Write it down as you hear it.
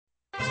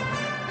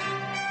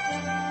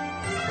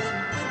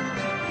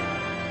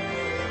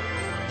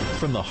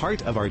From the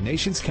heart of our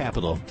nation's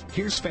capital,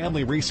 here's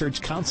Family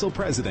Research Council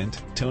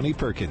President Tony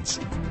Perkins.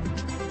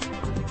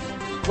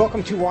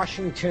 Welcome to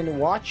Washington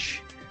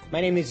Watch. My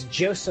name is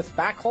Joseph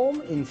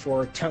Backholm, in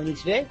for Tony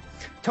today.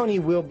 Tony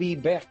will be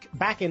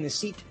back in the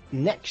seat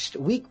next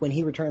week when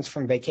he returns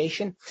from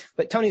vacation.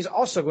 But Tony's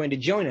also going to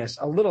join us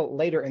a little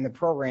later in the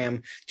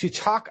program to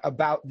talk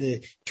about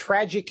the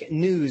tragic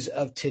news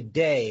of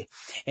today.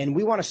 And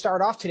we want to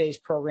start off today's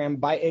program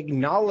by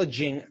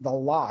acknowledging the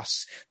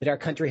loss that our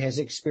country has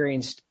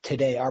experienced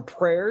today. Our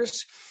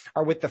prayers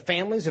are with the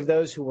families of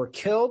those who were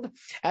killed,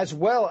 as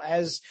well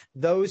as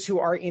those who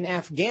are in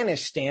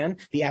Afghanistan,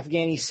 the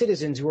Afghani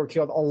citizens who were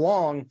killed,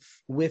 along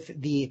with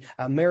the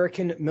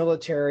American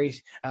military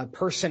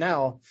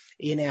personnel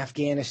in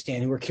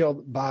Afghanistan who were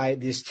killed by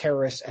this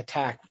terrorist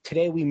attack.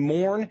 Today, we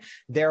mourn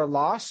their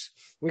loss.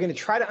 We're going to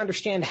try to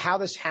understand how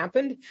this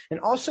happened and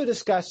also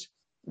discuss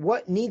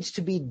what needs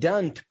to be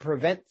done to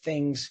prevent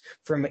things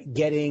from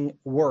getting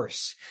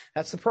worse.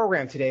 That's the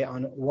program today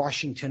on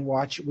Washington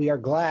Watch. We are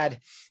glad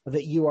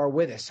that you are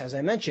with us. As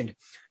I mentioned,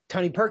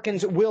 Tony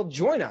Perkins will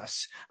join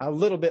us a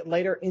little bit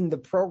later in the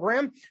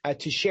program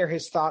to share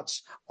his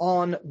thoughts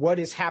on what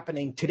is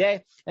happening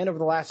today and over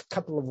the last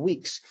couple of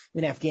weeks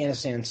in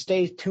Afghanistan.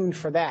 Stay tuned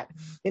for that.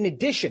 In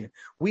addition,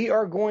 we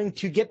are going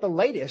to get the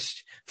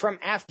latest from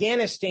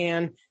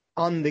Afghanistan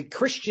on the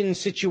Christian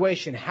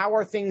situation. How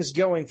are things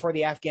going for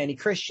the Afghani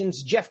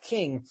Christians? Jeff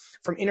King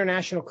from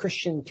International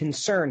Christian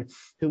Concern,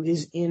 who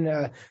is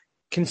in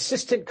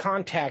consistent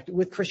contact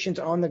with Christians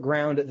on the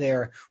ground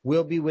there,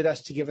 will be with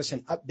us to give us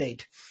an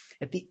update.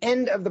 At the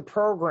end of the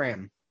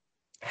program,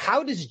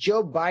 how does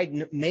Joe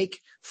Biden make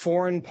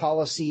foreign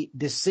policy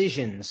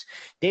decisions?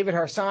 David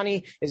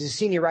Harsanyi is a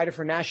senior writer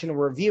for National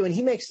Review, and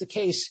he makes the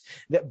case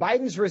that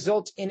Biden's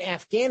results in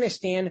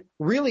Afghanistan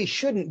really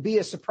shouldn't be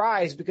a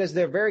surprise because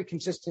they're very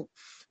consistent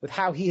with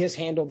how he has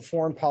handled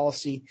foreign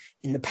policy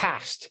in the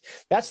past.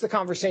 That's the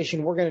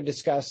conversation we're going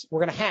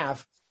to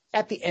have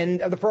at the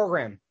end of the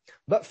program.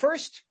 But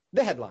first,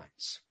 the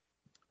headlines.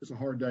 It's a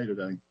hard day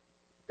today.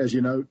 As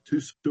you know,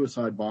 2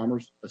 suicide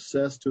bombers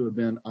assessed to have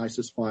been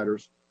ISIS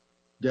fighters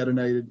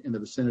detonated in the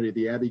vicinity of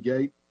the Abbey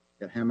Gate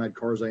at Hamad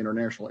Karzai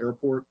International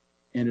Airport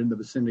and in the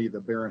vicinity of the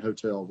Barron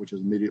Hotel, which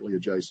is immediately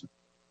adjacent.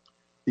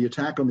 The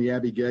attack on the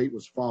Abbey Gate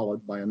was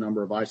followed by a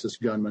number of ISIS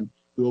gunmen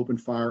who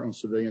opened fire on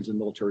civilians and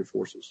military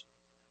forces.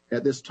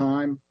 At this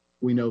time,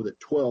 we know that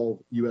 12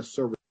 U.S.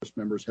 service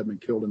members have been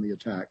killed in the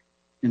attack,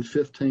 and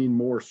 15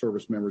 more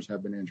service members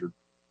have been injured.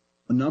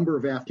 A number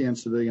of Afghan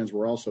civilians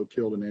were also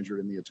killed and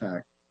injured in the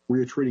attack. We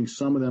are treating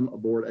some of them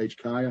aboard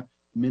HKIA.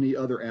 Many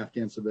other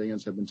Afghan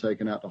civilians have been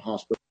taken out to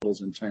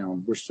hospitals in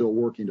town. We're still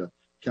working to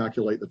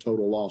calculate the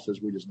total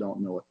losses. We just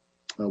don't know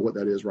what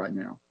that is right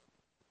now.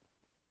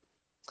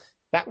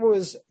 That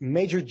was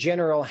Major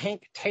General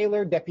Hank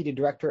Taylor, Deputy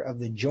Director of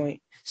the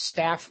Joint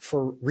Staff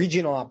for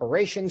Regional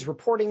Operations,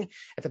 reporting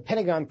at the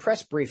Pentagon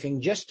press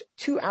briefing just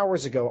 2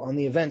 hours ago on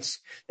the events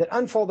that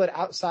unfolded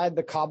outside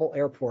the Kabul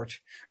airport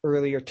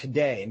earlier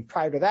today. And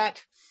prior to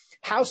that,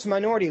 House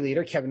Minority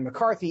Leader Kevin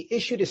McCarthy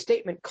issued a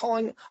statement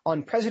calling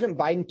on President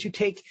Biden to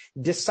take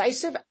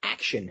decisive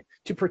action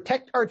to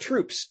protect our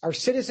troops, our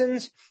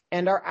citizens,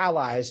 and our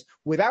allies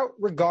without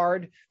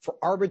regard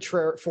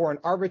for an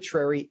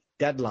arbitrary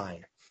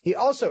deadline. He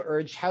also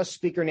urged House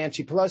Speaker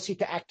Nancy Pelosi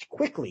to act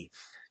quickly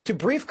to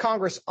brief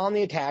Congress on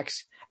the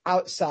attacks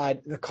outside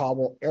the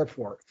Kabul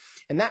airport.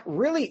 And that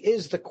really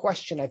is the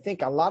question I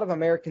think a lot of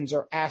Americans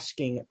are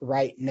asking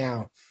right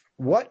now.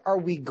 What are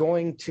we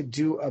going to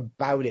do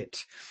about it?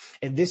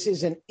 And this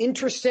is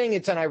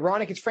it's an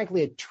ironic, it's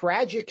frankly a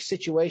tragic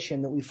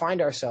situation that we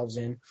find ourselves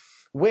in,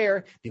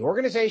 where the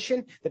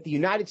organization that the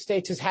United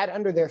States has had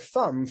under their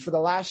thumb for the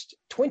last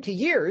 20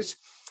 years,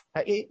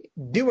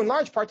 due in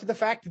large part to the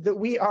fact that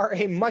we are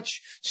a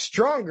much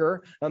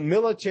stronger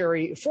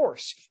military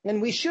force,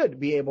 and we should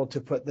be able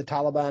to put the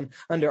Taliban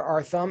under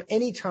our thumb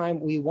anytime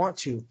we want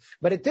to.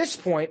 But at this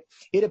point,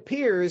 it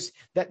appears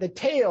that the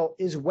tail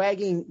is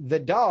wagging the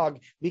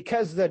dog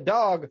because the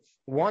dog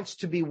wants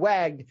to be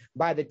wagged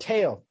by the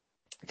tail.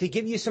 To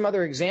give you some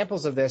other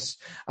examples of this,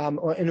 and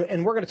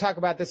we're going to talk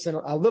about this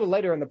a little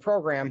later in the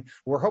program,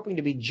 we're hoping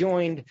to be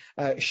joined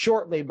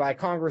shortly by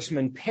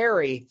Congressman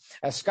Perry,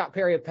 Scott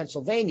Perry of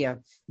Pennsylvania.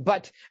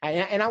 But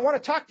I want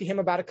to talk to him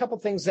about a couple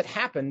things that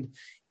happened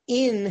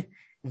in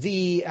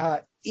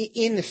the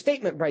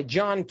statement by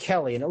John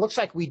Kelly. And it looks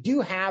like we do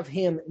have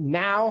him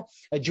now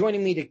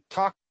joining me to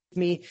talk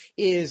me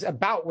is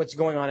about what's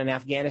going on in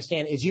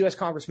Afghanistan is U.S.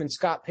 Congressman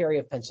Scott Perry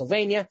of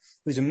Pennsylvania,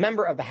 who's a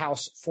member of the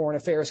House Foreign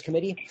Affairs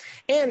Committee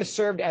and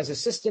served as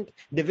Assistant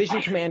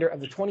Division Commander of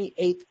the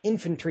 28th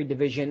Infantry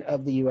Division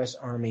of the U.S.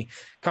 Army.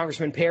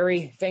 Congressman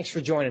Perry, thanks for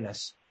joining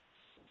us.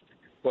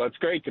 Well, it's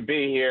great to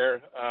be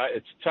here.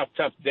 It's a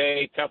tough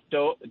day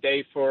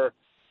for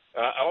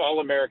all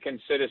American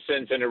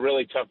citizens, and a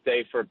really tough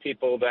day for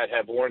people that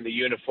have worn the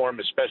uniform,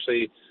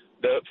 especially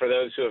for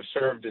those who have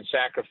served and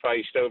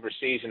sacrificed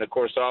overseas. And of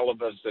course, all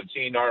of us have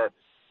seen our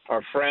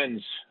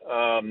friends,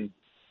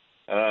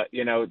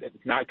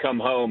 not come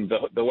home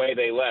the way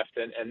they left.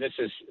 And this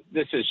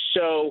is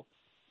so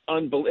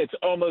it's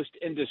almost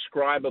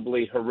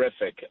indescribably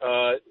horrific.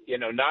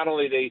 Not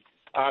only the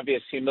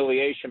obvious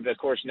humiliation, but of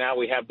course now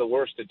we have the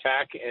worst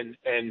attack in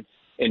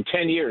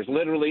 10 years.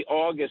 Literally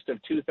August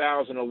of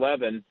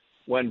 2011,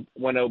 when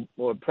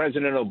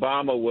President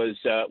Obama was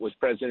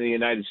president of the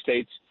United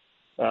States.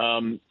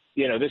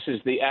 This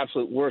is the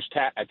absolute worst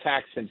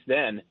attack since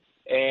then.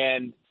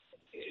 And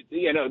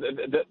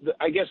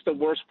I guess the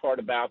worst part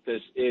about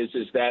this is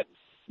that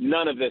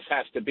none of this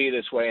has to be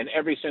this way, and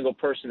every single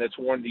person that's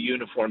worn the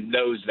uniform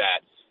knows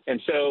that.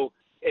 And so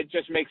it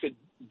just makes it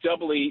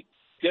doubly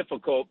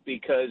difficult,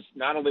 because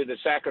not only the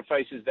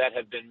sacrifices that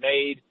have been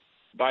made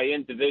by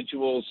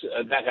individuals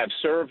that have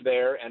served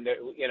there, and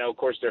of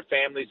course their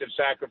families have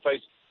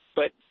sacrificed,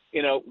 but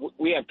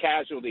we have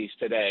casualties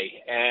today,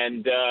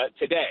 and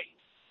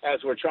as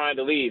we're trying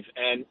to leave,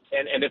 and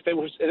if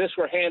this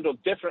were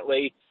handled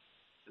differently,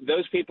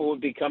 those people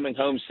would be coming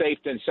home safe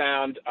and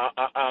sound.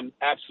 I'm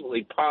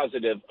absolutely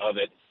positive of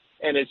it.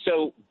 And it's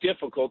so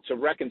difficult to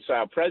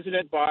reconcile.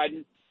 President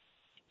Biden,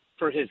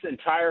 for his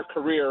entire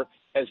career,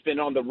 has been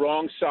on the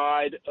wrong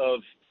side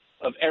of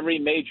every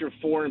major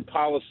foreign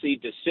policy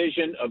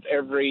decision, of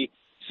every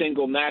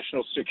single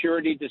national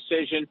security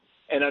decision.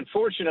 And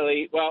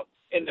unfortunately, well,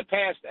 in the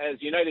past,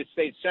 as United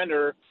States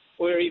Senator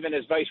or even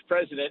as Vice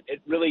President,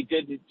 it really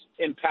didn't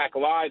impact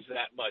lives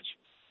that much.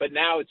 But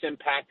now it's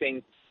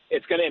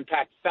going to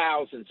impact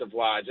thousands of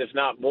lives, if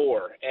not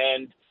more.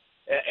 And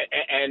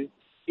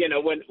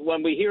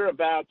when we hear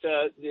about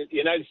the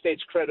United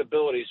States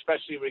credibility,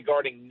 especially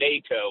regarding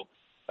NATO,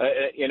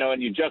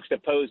 and you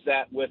juxtapose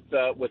that with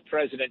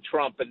President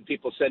Trump, and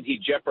people said he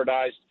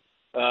jeopardized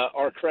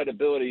our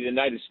credibility in the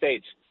United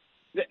States.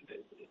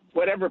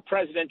 Whatever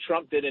President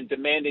Trump did in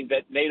demanding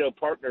that NATO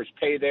partners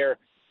pay their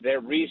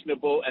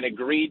reasonable and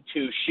agreed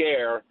to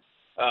share,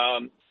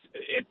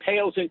 it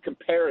pales in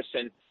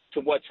comparison to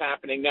what's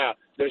happening now.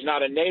 There's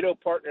not a NATO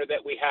partner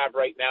that we have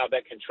right now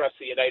that can trust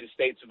the United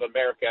States of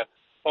America,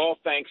 all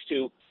thanks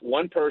to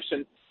one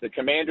person, the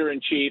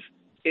commander-in-chief,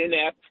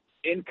 inept,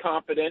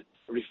 incompetent.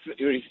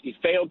 He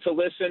failed to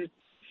listen,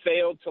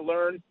 failed to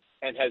learn,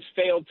 and has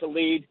failed to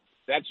lead.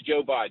 That's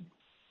Joe Biden.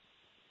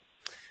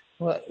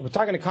 Well, we're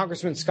talking to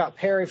Congressman Scott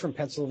Perry from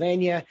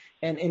Pennsylvania.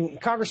 And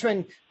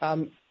Congressman,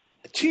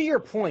 to your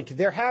point,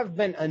 there have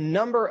been a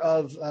number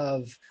of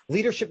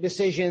leadership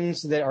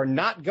decisions that are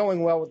not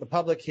going well with the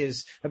public.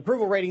 His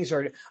approval ratings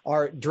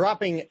are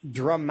dropping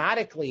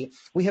dramatically.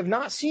 We have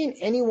not seen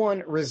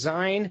anyone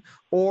resign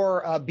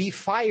or be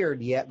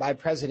fired yet by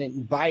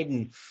President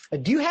Biden.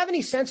 Do you have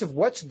any sense of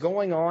what's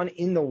going on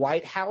in the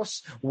White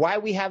House, why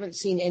we haven't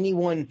seen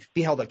anyone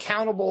be held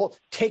accountable,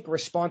 take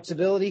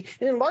responsibility?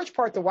 And in large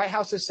part, the White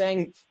House is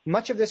saying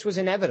much of this was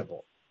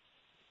inevitable.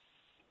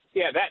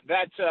 Yeah,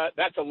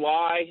 that's a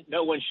lie.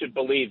 No one should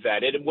believe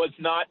that. It was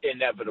not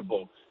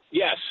inevitable.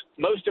 Yes,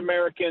 most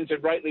Americans,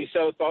 and rightly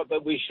so, thought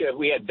that we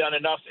had done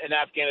enough in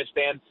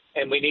Afghanistan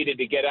and we needed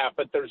to get out.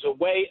 But there's a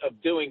way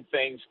of doing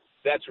things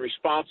that's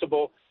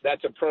responsible,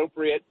 that's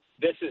appropriate.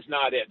 This is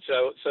not it.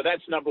 So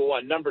that's number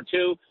one. Number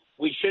two,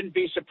 we shouldn't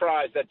be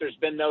surprised that there's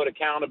been no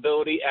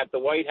accountability at the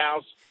White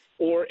House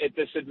or at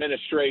this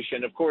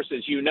administration. Of course,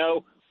 as you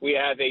know, we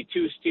have a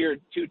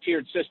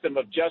two-tiered system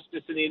of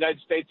justice in the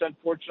United States,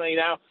 unfortunately,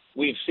 now.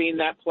 We've seen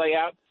that play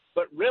out.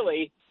 But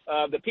really,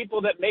 the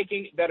people that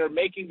are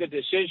making the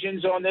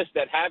decisions on this,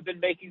 that have been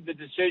making the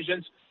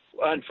decisions,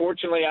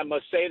 unfortunately, I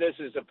must say this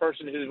as a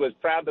person who was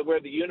proud to wear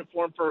the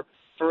uniform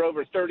for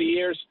over 30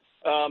 years.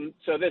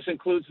 So this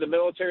includes the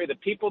military. The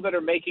people that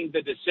are making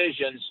the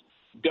decisions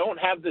don't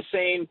have the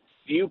same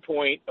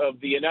viewpoint of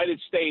the United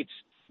States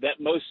that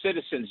most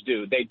citizens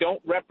do. They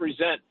don't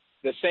represent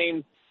the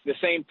same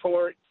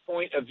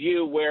point of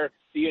view, where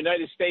the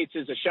United States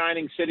is a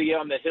shining city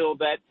on the hill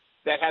that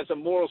has a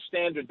moral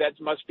standard that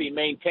must be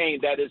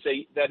maintained, that is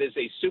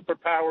a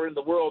superpower in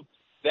the world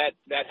that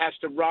has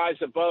to rise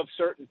above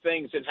certain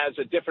things and has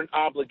a different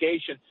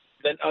obligation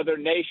than other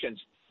nations.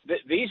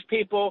 These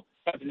people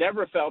have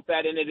never felt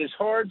that, and it is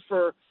hard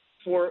for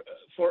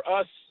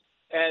us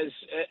as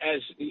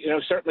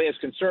certainly as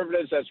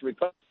conservatives, as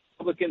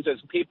Republicans, as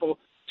people,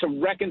 to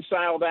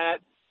reconcile that,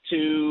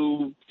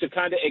 to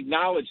kind of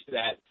acknowledge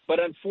that. But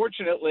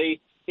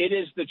unfortunately, it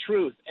is the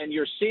truth, and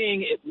you're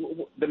seeing it,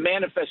 the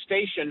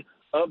manifestation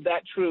of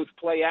that truth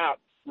play out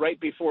right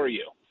before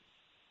you.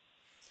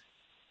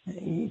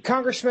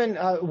 Congressman,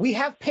 we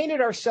have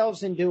painted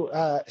ourselves into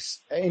a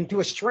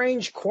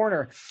strange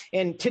corner.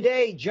 And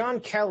today,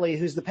 John Kelly,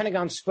 who's the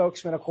Pentagon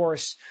spokesman, of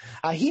course,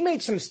 he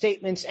made some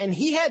statements, and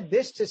he had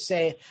this to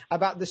say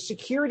about the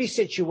security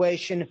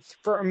situation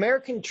for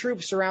American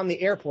troops around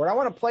the airport. I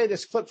want to play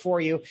this clip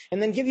for you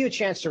and then give you a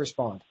chance to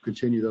respond.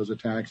 Continue those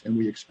attacks, and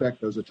we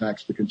expect those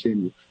attacks to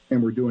continue.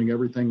 And we're doing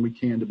everything we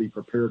can to be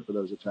prepared for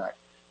those attacks.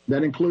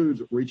 That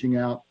includes reaching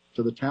out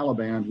to the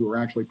Taliban, who are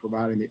actually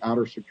providing the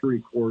outer security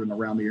cordon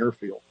around the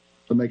airfield,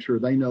 to make sure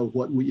they know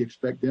what we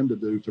expect them to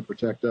do to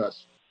protect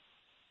us.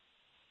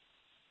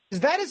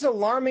 Is that as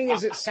alarming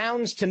as it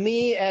sounds to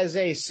me as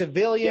a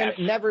civilian? Yes.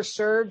 Never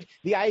served?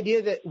 The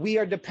idea that we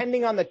are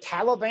depending on the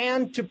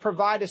Taliban to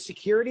provide a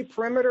security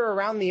perimeter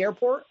around the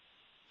airport?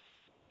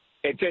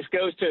 It just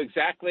goes to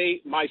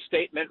exactly my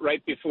statement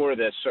right before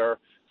this, sir.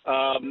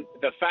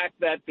 The fact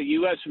that the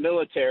U.S.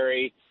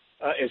 military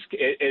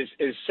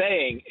is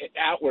saying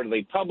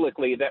outwardly,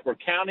 publicly, that we're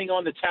counting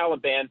on the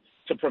Taliban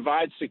to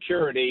provide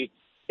security,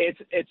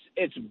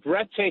 it's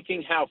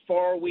breathtaking how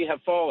far we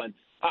have fallen.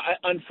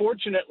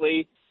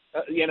 Unfortunately,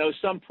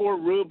 some poor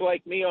rube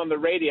like me on the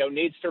radio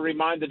needs to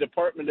remind the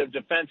Department of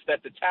Defense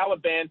that the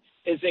Taliban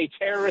is a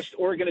terrorist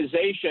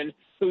organization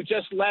who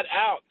just let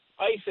out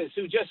ISIS,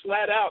 who just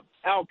let out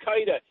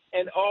al-Qaeda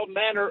and all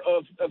manner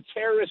of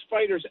terrorist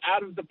fighters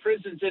out of the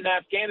prisons in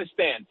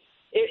Afghanistan.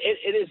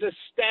 It is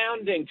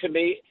astounding to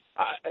me.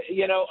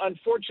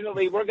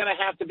 Unfortunately, we're going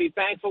to have to be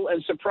thankful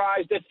and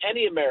surprised if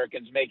any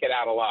Americans make it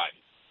out alive.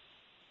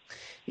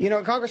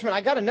 Congressman,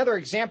 I got another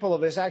example of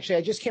this. Actually,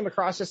 I just came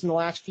across this in the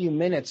last few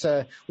minutes.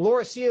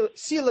 Laura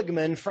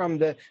Seligman,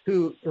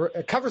 who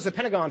covers the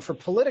Pentagon for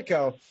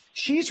Politico,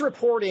 she's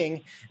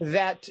reporting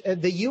that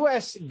the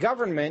U.S.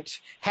 government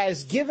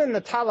has given the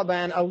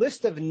Taliban a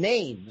list of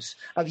names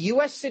of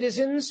U.S.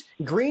 citizens,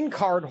 green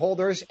card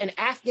holders, and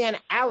Afghan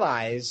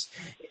allies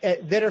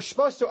that are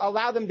supposed to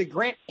allow them to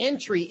grant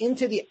entry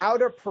into the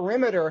outer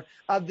perimeter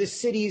of the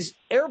city's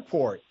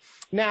airport.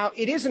 Now,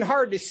 it isn't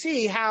hard to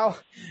see how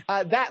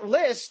that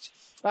list,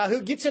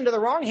 who gets into the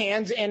wrong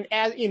hands, and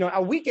as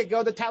a week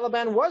ago, the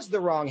Taliban was the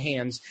wrong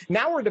hands.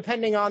 Now we're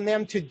depending on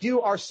them to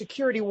do our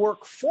security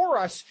work for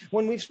us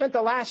when we've spent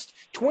the last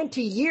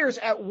 20 years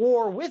at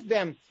war with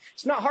them.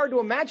 It's not hard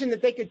to imagine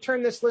that they could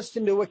turn this list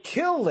into a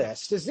kill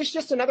list. Is this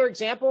just another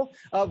example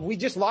of we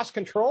just lost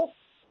control?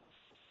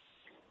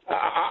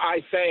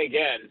 I say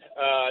again,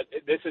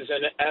 this is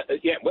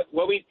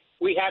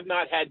we have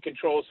not had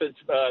control since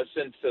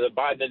the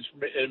Biden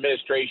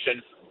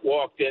administration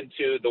walked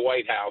into the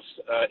White House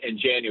in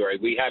January.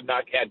 We have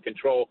not had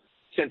control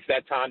since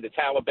that time. The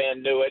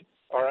Taliban knew it.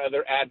 Our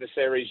other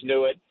adversaries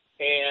knew it.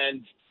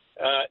 And,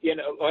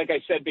 like I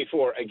said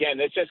before, again,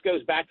 this just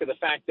goes back to the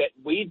fact that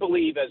we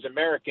believe as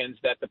Americans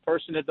that the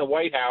person at the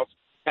White House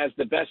has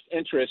the best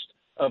interest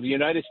of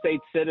United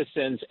States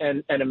citizens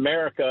and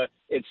America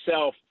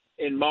itself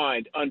in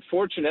mind.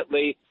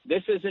 Unfortunately,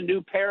 this is a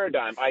new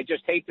paradigm. I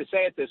just hate to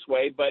say it this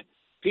way, but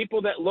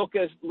people that look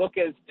at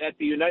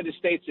the United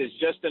States as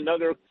just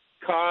another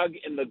cog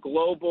in the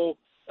global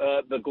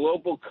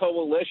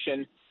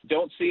coalition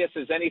don't see us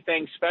as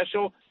anything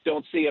special,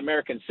 don't see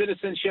American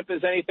citizenship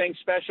as anything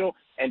special,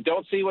 and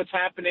don't see what's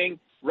happening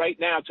right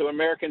now to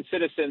American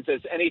citizens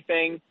as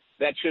anything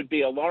that should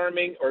be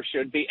alarming or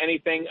should be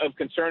anything of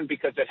concern,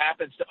 because it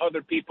happens to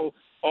other people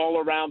all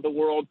around the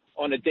world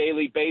on a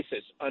daily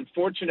basis.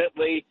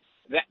 Unfortunately,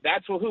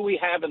 that's who we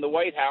have in the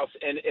White House,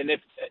 and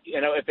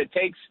if it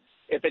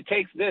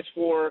takes this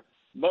for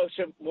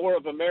more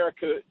of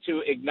America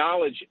to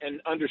acknowledge and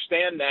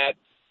understand that,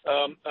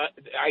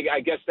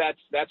 I guess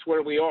that's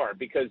where we are,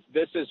 because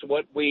this is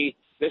what we're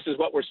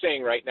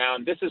seeing right now,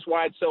 and this is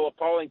why it's so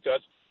appalling to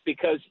us,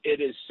 because it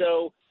is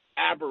so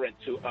aberrant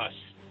to us.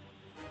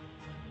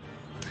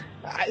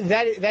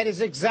 That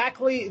is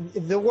exactly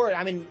the word.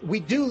 I mean, we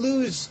do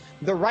lose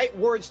the right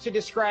words to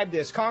describe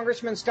this.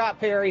 Congressman Scott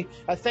Perry,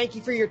 thank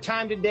you for your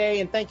time today,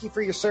 and thank you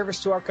for your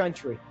service to our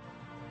country.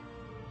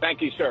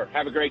 Thank you, sir.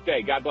 Have a great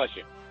day. God bless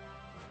you.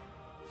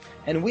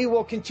 And we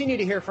will continue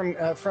to hear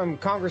from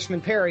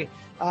Congressman Perry.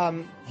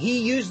 He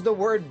used the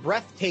word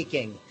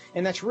breathtaking,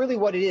 and that's really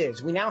what it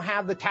is. We now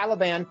have the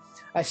Taliban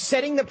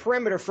setting the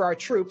perimeter for our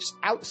troops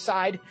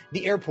outside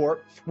the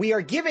airport. We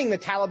are giving the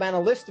Taliban a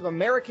list of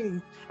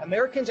Americans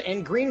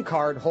and green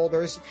card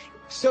holders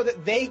so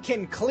that they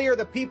can clear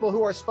the people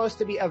who are supposed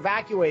to be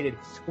evacuated.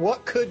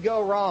 What could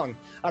go wrong?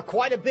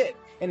 Quite a bit,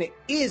 and it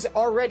is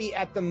already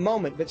at the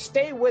moment. But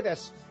stay with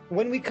us.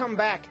 When we come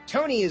back,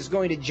 Tony is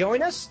going to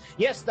join us.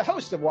 Yes, the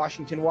host of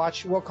Washington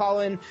Watch will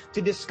call in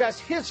to discuss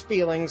his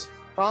feelings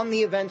on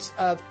the events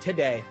of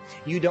today.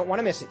 You don't want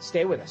to miss it.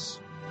 Stay with us.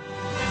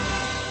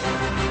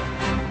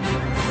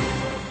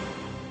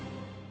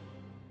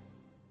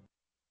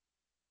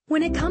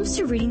 When it comes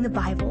to reading the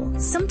Bible,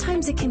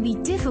 sometimes it can be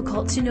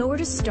difficult to know where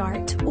to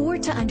start or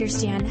to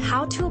understand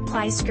how to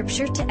apply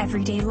Scripture to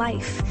everyday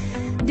life.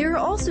 There are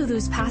also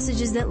those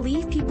passages that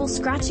leave people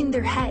scratching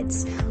their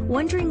heads,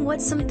 wondering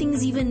what some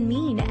things even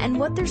mean and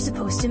what they're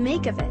supposed to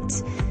make of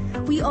it.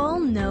 We all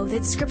know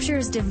that Scripture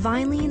is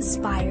divinely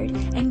inspired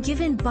and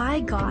given by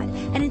God,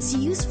 and it's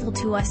useful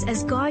to us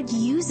as God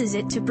uses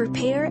it to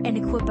prepare and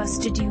equip us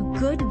to do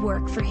good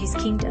work for His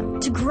kingdom,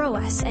 to grow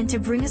us and to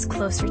bring us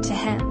closer to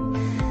Him.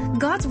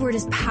 God's Word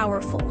is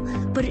powerful,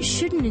 but it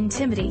shouldn't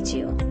intimidate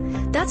you.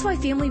 That's why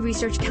Family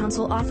Research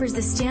Council offers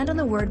the Stand on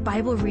the Word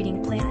Bible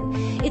Reading Plan.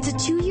 It's a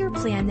 2-year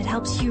plan that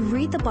helps you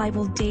read the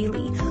Bible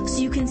daily so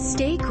you can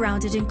stay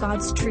grounded in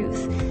God's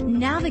truth,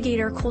 navigate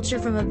our culture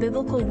from a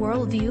biblical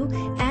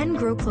worldview, and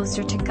grow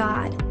closer to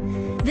God.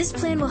 This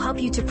plan will help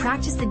you to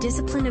practice the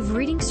discipline of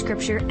reading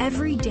Scripture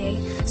every day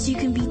so you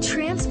can be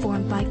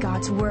transformed by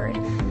God's Word.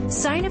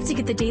 Sign up to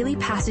get the daily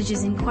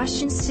passages and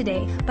questions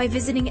today by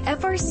visiting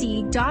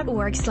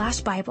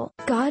frc.org/Bible.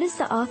 God is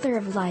the author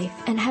of life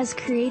and has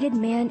created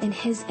man in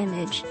His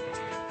image.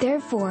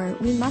 Therefore,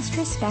 we must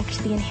respect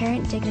the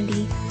inherent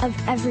dignity of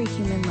every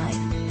human life,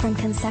 from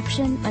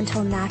conception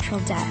until natural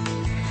death.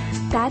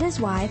 That is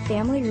why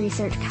Family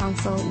Research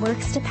Council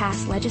works to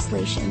pass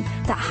legislation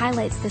that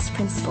highlights this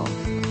principle,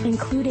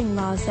 including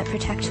laws that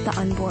protect the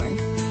unborn.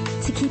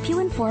 To keep you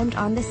informed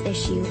on this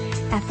issue,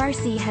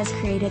 FRC has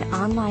created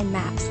online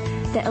maps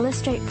that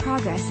illustrate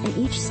progress in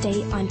each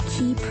state on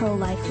key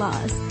pro-life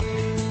laws.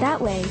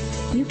 That way,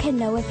 you can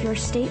know if your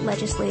state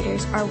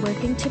legislators are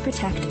working to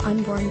protect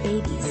unborn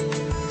babies.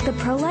 The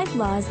pro-life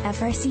laws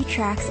FRC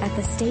tracks at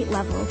the state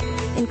level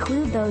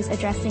include those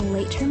addressing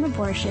late-term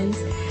abortions,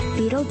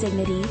 fetal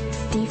dignity,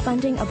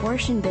 defunding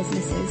abortion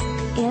businesses,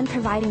 and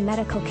providing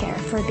medical care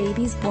for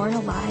babies born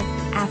alive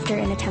after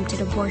an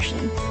attempted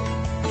abortion.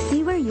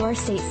 See where your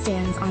state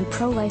stands on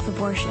pro-life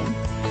abortion.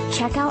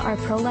 Check out our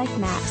pro-life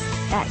maps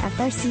at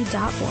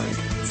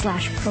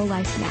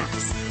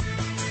frc.org/pro-life-maps.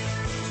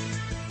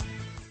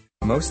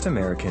 Most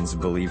Americans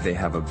believe they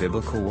have a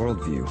biblical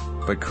worldview,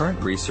 but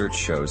current research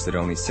shows that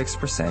only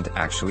 6%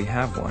 actually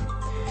have one.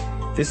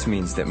 This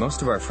means that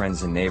most of our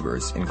friends and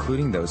neighbors,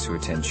 including those who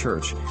attend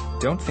church,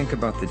 don't think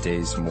about the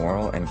day's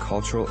moral and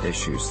cultural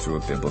issues through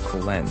a biblical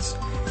lens.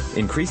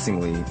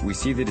 Increasingly, we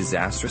see the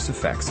disastrous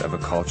effects of a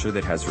culture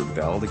that has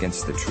rebelled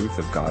against the truth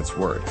of God's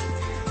Word.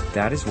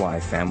 That is why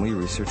Family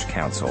Research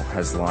Council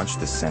has launched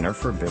the Center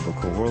for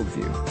Biblical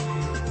Worldview.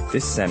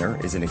 This center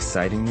is an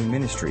exciting new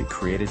ministry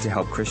created to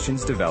help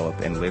Christians develop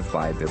and live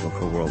by a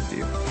biblical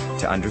worldview,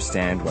 to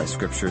understand why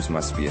scriptures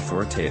must be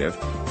authoritative,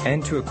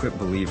 and to equip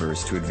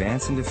believers to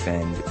advance and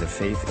defend the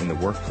faith in the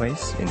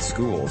workplace, in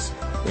schools,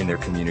 in their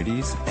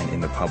communities, and in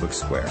the public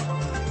square.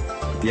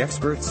 The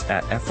experts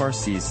at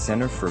FRC's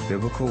Center for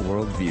Biblical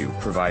Worldview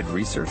provide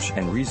research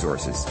and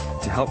resources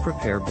to help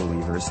prepare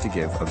believers to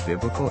give a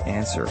biblical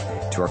answer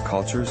to our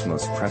culture's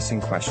most pressing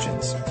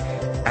questions.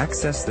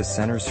 Access the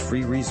center's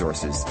free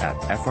resources at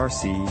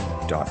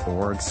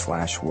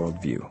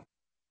frc.org/worldview.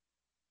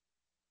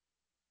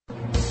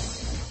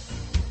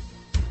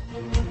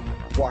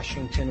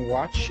 Washington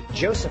Watch,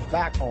 Joseph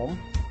Backholm,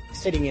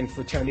 sitting in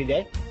for Tony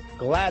today.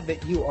 Glad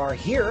that you are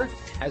here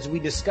as we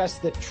discuss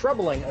the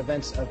troubling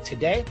events of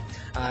today.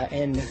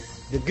 And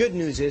the good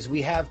news is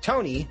we have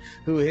Tony,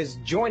 who is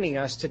joining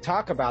us to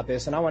talk about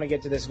this. And I want to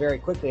get to this very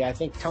quickly. I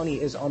think Tony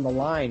is on the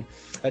line.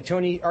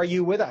 Tony, are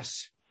you with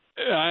us?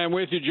 I am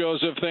with you,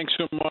 Joseph. Thanks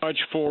so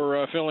much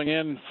for filling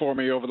in for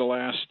me over the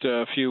last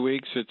few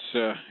weeks.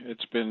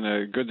 It's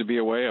been good to be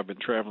away. I've been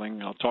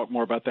traveling. I'll talk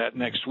more about that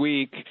next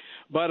week.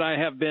 But I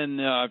have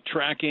been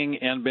tracking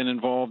and been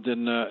involved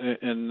in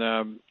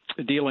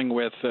dealing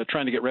with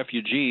trying to get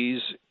refugees,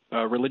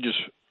 religious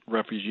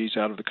refugees,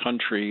 out of the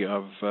country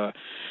of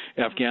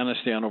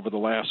Afghanistan over the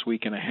last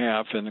week and a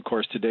half. And, of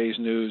course, today's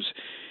news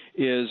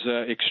is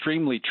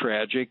extremely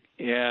tragic,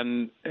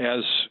 and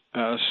as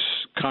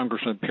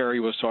Congressman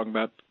Perry was talking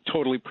about,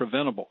 totally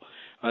preventable.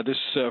 This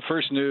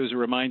first news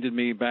reminded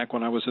me back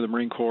when I was in the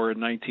Marine Corps in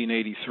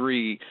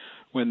 1983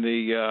 when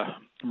the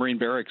Marine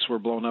barracks were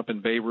blown up in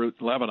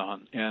Beirut,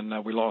 Lebanon, and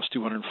we lost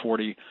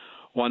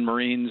 241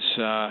 Marines,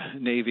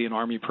 Navy, and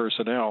Army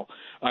personnel.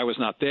 I was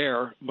not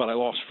there, but I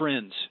lost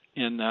friends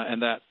in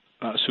that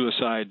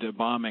suicide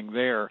bombing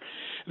there.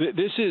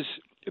 This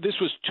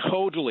was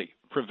totally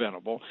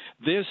preventable.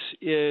 This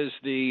is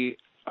the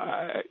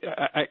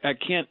I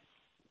can't.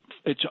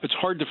 It's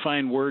hard to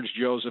find words,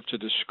 Joseph, to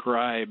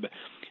describe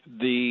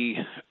the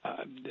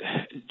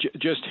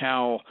just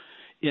how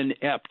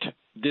inept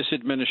this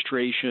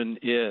administration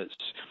is.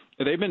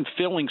 They've been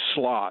filling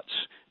slots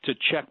to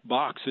check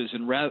boxes,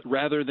 and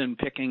rather than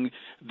picking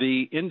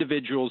the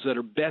individuals that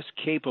are best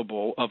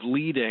capable of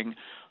leading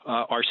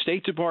our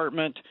State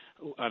Department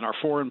and our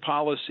foreign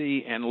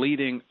policy and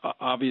leading,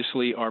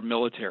 obviously, our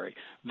military.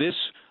 This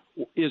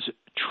is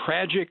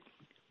tragic,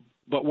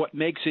 but what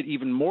makes it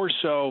even more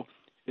so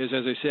is,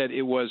 as I said,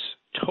 it was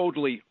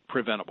totally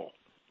preventable.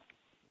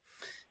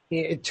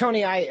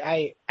 Tony,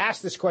 I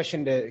asked this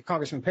question to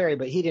Congressman Perry,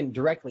 but he didn't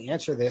directly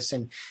answer this.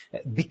 And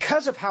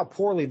because of how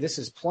poorly this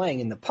is playing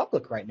in the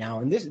public right now,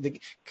 and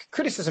the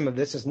criticism of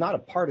this is not a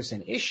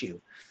partisan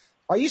issue,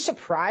 are you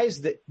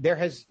surprised that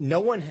no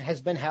one has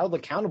been held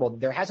accountable, that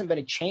there hasn't been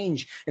a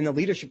change in the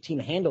leadership team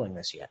handling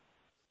this yet?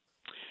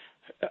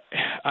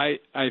 I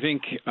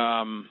think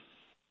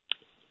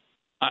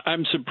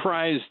I'm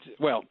surprised.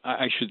 Well,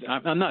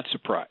 I'm not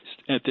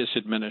surprised at this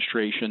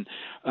administration.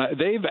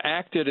 They've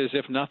acted as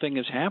if nothing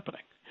is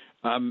happening.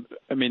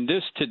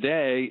 This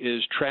today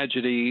is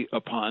tragedy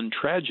upon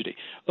tragedy.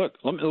 Look,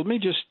 let me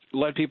just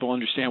let people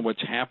understand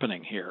what's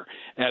happening here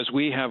as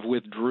we have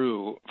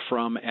withdrew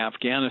from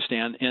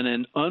Afghanistan in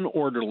an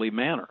unorderly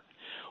manner.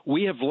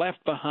 We have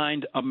left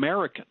behind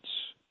American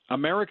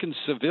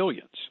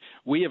civilians.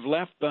 We have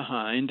left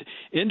behind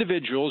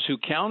individuals who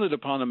counted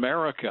upon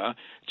America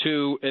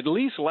to at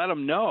least let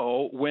them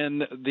know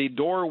when the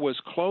door was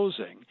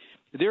closing.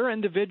 There are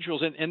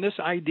individuals, and this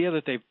idea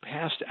that they've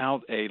passed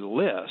out a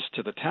list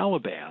to the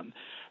Taliban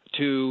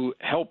to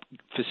help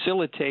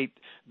facilitate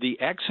the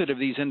exit of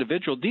these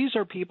individuals. These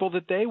are people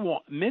that they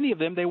want, many of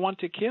them they want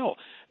to kill,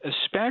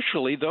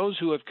 especially those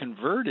who have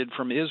converted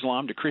from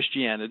Islam to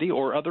Christianity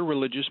or other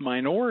religious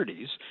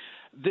minorities.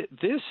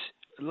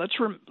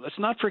 Let's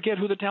not forget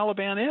who the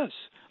Taliban is.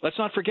 Let's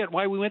not forget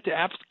why we went to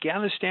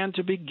Afghanistan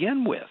to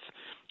begin with.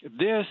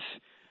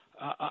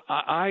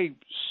 I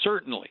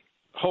certainly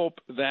hope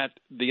that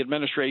the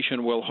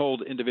administration will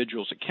hold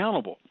individuals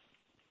accountable.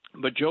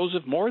 But,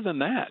 Joseph, more than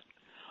that,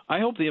 I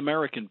hope the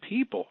American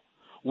people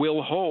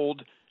will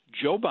hold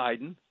Joe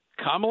Biden,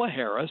 Kamala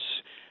Harris,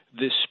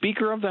 the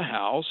Speaker of the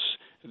House,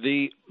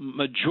 the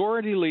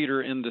majority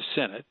leader in the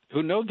Senate,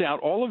 who no doubt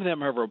all of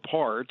them are a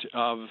part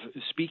of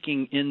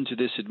speaking into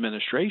this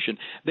administration.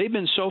 They've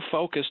been so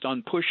focused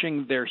on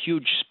pushing their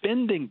huge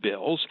spending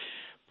bills,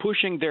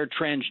 pushing their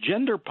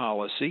transgender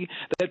policy,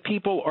 that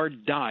people are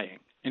dying,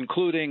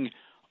 including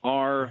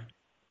our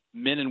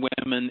men and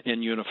women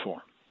in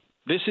uniform.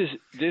 This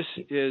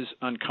is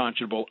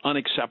unconscionable,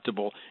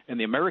 unacceptable, and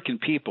the American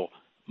people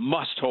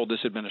must hold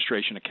this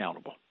administration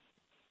accountable.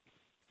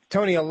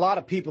 Tony, a lot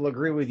of people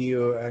agree with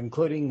you,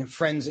 including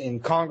friends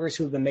in Congress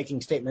who've been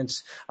making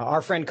statements.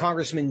 Our friend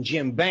Congressman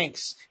Jim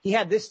Banks, he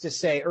had this to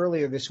say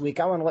earlier this week.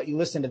 I want to let you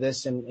listen to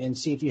this and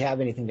see if you have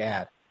anything to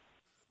add.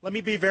 Let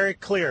me be very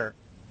clear.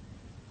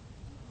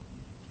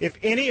 If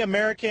any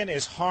American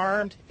is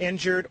harmed,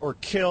 injured, or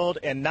killed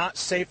and not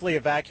safely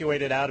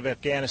evacuated out of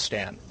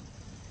Afghanistan,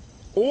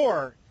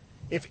 or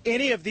if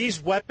any of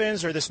these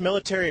weapons or this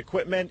military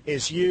equipment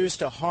is used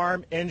to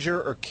harm, injure,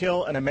 or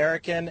kill an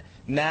American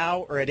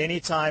now or at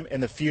any time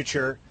in the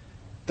future,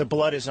 the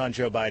blood is on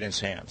Joe Biden's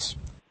hands.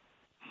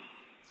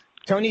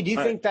 Tony, do you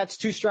think that's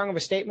too strong of a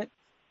statement?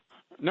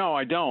 No,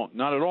 I don't.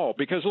 Not at all.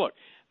 Because, look,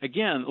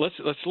 again, let's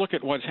look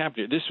at what's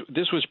happening.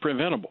 This was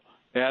preventable,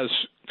 as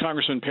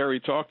Congressman Perry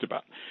talked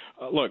about.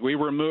 Look,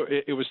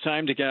 it was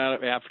time to get out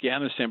of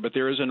Afghanistan, but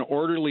there is an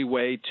orderly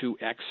way to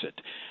exit.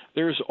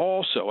 There's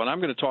also, and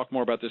I'm going to talk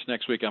more about this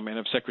next week. I'm going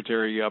to have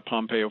Secretary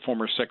Pompeo,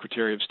 former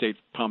Secretary of State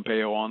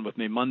Pompeo, on with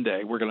me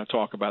Monday. We're going to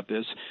talk about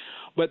this.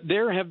 But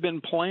there have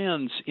been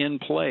plans in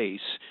place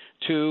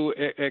to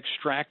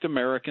extract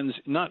Americans,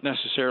 not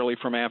necessarily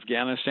from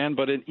Afghanistan,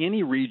 but in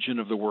any region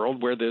of the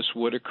world where this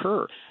would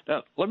occur.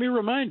 Now, let me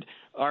remind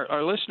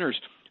our listeners,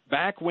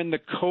 back when the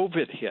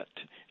COVID hit,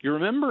 you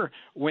remember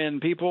when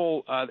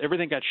people,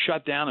 everything got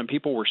shut down and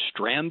people were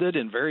stranded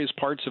in various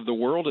parts of the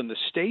world, and the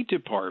State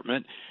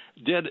Department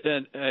did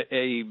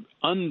a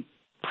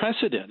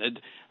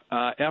unprecedented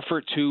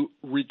effort to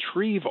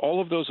retrieve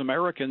all of those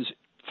Americans'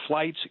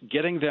 flights,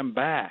 getting them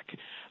back.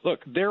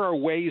 Look, there are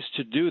ways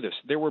to do this.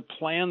 There were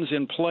plans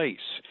in place.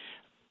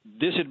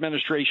 This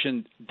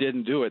administration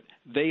didn't do it.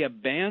 They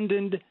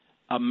abandoned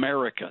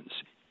Americans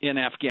in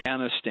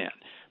Afghanistan.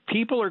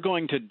 People are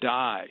going to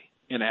die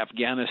in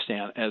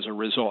Afghanistan as a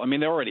result. I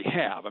mean, they already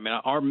have. I mean,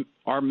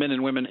 our men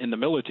and women in the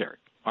military,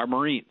 our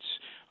Marines,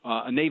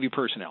 Navy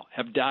personnel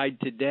have died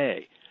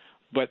today.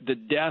 But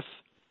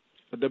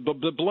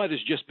the blood is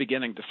just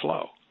beginning to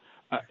flow.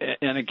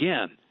 And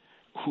again,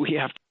 we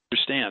have to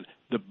understand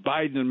the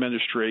Biden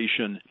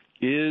administration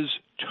is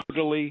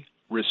totally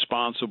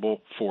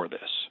responsible for this.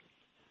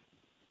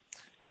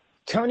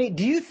 Tony,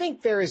 do you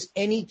think there is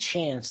any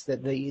chance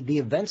that the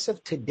events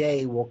of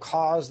today will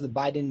cause the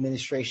Biden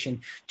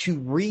administration to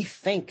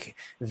rethink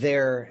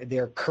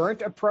their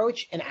current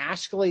approach and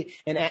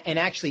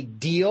actually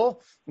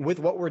deal with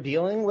what we're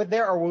dealing with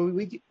there, or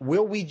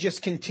will we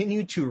just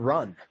continue to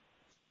run?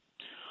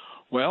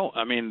 Well,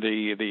 I mean,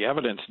 the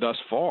evidence thus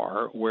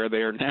far, where they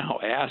are now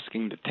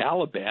asking the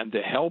Taliban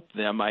to help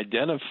them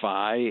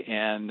identify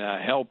and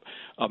help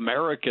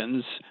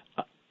Americans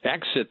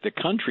exit the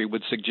country,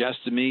 would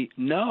suggest to me,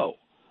 no,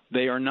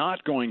 they are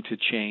not going to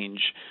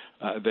change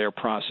their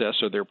process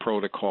or their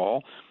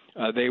protocol.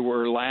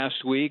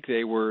 Last week,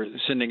 they were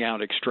sending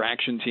out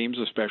extraction teams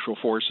of special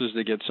forces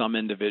to get some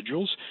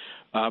individuals,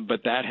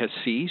 but that has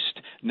ceased.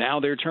 Now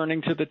they're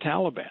turning to the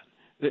Taliban.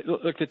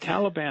 Look, the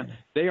Taliban,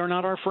 they are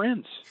not our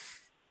friends.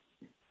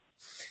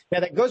 Now,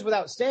 that goes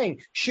without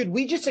saying. Should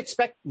we just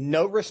expect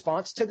no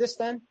response to this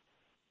then?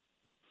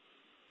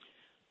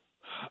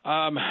 We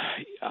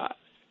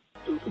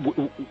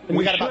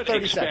got about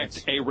 30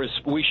 seconds.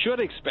 We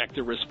should expect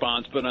a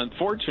response, but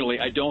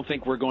unfortunately, I don't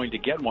think we're going to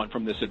get one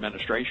from this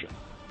administration.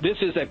 This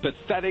is a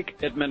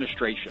pathetic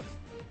administration.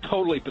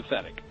 Totally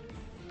pathetic.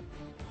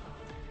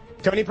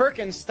 Tony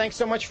Perkins, thanks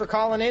so much for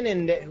calling in,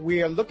 and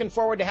we are looking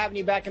forward to having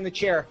you back in the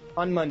chair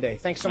on Monday.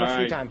 Thanks so much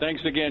for your time.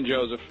 Thanks again,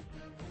 Joseph.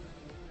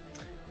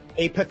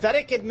 A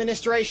pathetic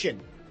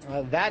administration.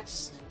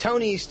 That's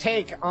Tony's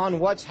take on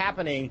what's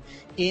happening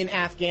in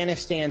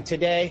Afghanistan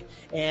today,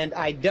 and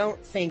I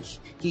don't think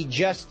he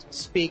just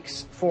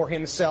speaks for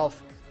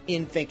himself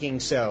in thinking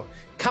so.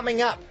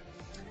 Coming up,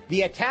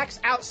 the attacks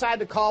outside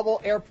the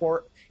Kabul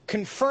airport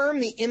confirm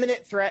the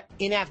imminent threat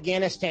in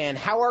Afghanistan.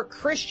 How are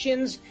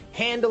Christians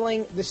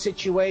handling the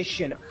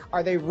situation?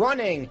 Are they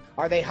running?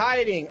 Are they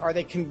hiding? Are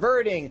they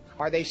converting?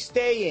 Are they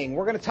staying?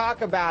 We're going to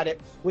talk about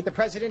it with the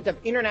president of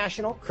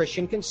International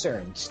Christian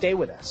Concern. Stay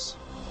with us.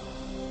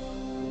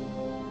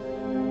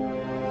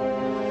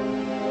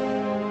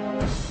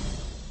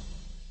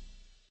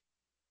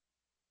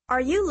 Are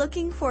you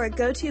looking for a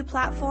go-to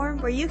platform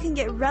where you can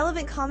get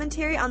relevant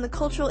commentary on the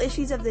cultural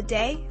issues of the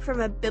day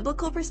from a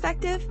biblical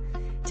perspective?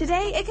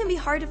 Today, it can be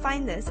hard to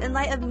find this in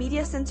light of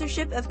media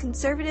censorship of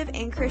conservative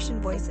and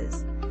Christian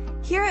voices.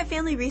 Here at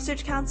Family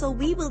Research Council,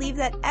 we believe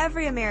that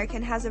every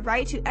American has a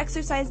right to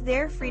exercise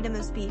their freedom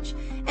of speech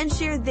and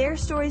share their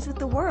stories with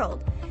the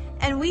world.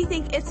 And we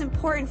think it's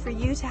important for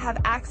you to have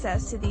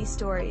access to these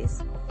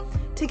stories.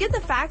 To get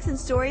the facts and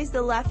stories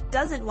the left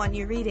doesn't want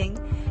you reading,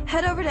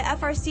 head over to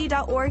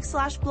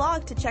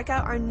frc.org/blog to check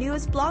out our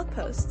newest blog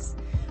posts.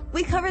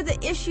 We cover the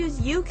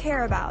issues you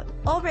care about,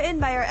 all written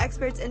by our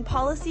experts in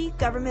policy,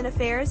 government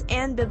affairs,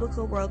 and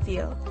biblical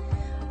worldview.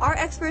 Our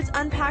experts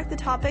unpack the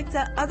topics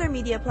that other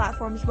media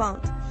platforms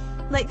won't,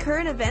 like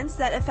current events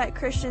that affect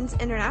Christians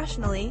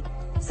internationally,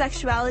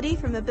 sexuality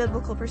from a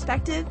biblical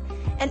perspective,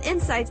 and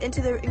insights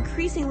into the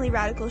increasingly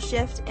radical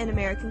shift in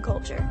American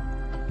culture.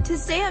 To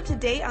stay up to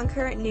date on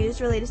current news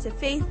related to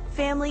faith,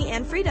 family,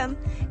 and freedom,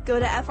 go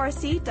to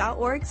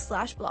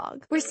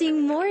frc.org/blog. We're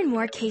seeing more and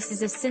more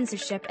cases of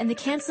censorship and the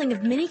canceling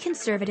of many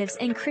conservatives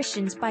and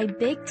Christians by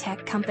big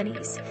tech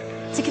companies.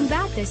 To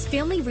combat this,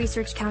 Family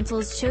Research Council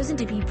has chosen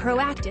to be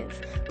proactive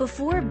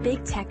before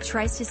big tech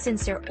tries to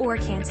censor or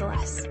cancel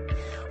us.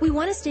 We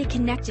want to stay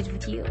connected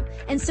with you,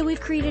 and so we've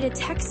created a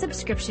tech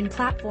subscription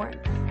platform.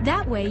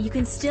 That way, you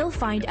can still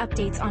find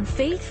updates on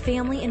faith,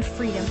 family, and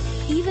freedom,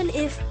 even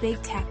if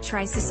big tech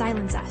tries to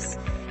silence us.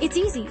 It's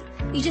easy.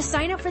 You just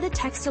sign up for the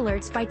text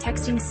alerts by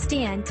texting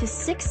STAN to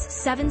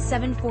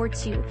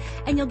 67742,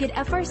 and you'll get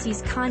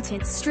FRC's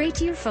content straight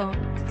to your phone.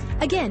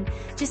 Again,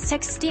 just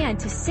text STAN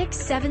to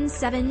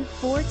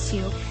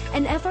 67742,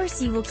 and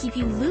FRC will keep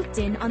you looped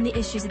in on the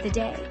issues of the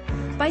day.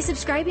 By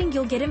subscribing,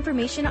 you'll get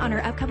information on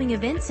our upcoming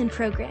events and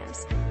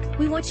programs.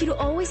 We want you to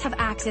always have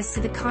access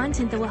to the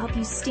content that will help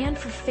you stand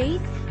for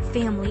faith,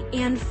 family,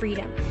 and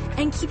freedom,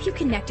 and keep you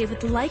connected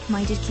with the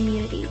like-minded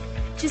community.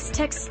 Just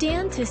text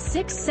STAN to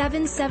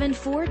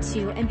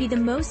 67742 and be the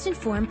most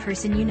informed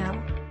person you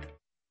know.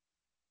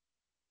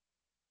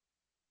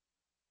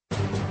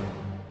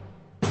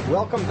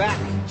 Welcome back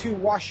to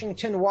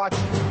Washington Watch.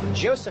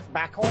 Joseph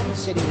Backholm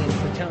sitting in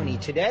for Tony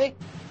today.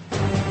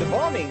 The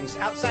bombings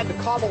outside the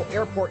Kabul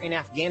airport in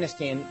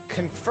Afghanistan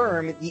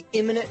confirm the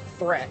imminent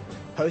threat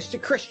posed to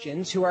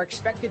Christians who are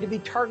expected to be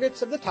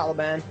targets of the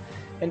Taliban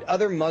and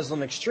other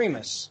Muslim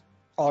extremists.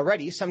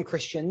 Already, some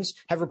Christians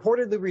have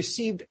reportedly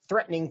received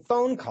threatening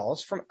phone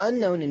calls from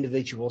unknown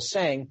individuals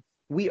saying,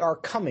 "We are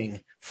coming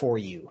for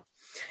you."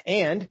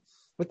 And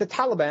with the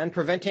Taliban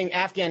preventing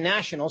Afghan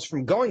nationals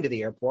from going to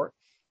the airport,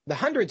 the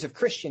hundreds of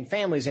Christian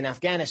families in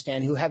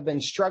Afghanistan who have been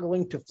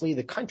struggling to flee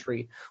the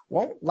country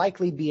won't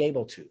likely be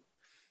able to.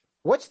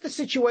 What's the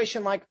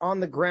situation like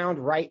on the ground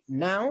right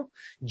now?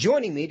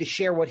 Joining me to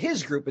share what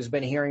his group has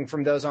been hearing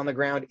from those on the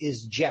ground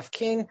is Jeff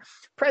King,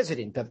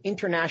 president of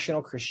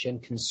International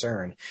Christian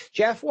Concern.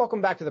 Jeff,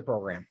 welcome back to the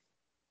program.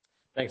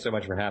 Thanks so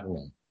much for having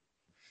me.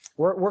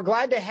 We're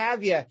glad to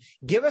have you.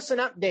 Give us an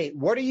update.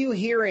 What are you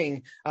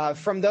hearing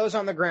from those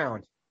on the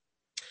ground?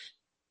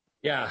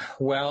 Yeah,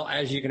 well,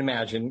 as you can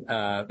imagine,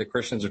 the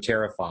Christians are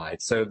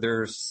terrified. So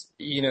there's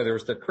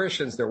the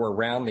Christians that were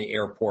around the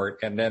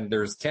airport, and then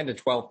there's 10 to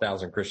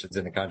 12,000 Christians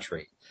in the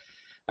country.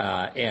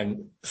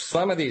 And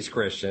some of these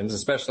Christians,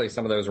 especially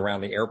some of those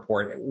around the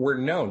airport, were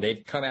known.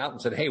 They'd come out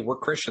and said, "Hey, we're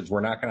Christians. We're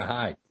not going to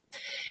hide."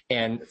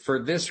 And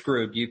for this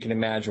group, you can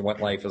imagine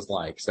what life is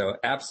like. So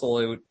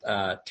absolute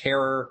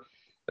terror.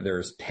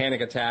 There's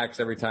panic attacks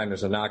every time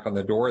there's a knock on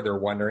the door. They're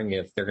wondering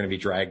if they're going to be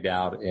dragged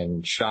out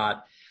and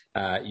shot.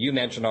 You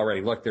mentioned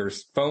already, look,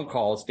 there's phone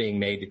calls being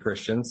made to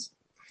Christians,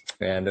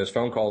 and those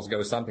phone calls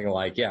go something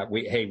like,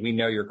 we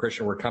know you're a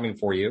Christian, we're coming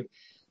for you.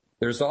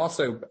 There's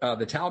also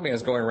the Taliban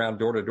is going around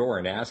door to door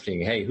and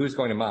asking, hey, who's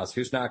going to mosque?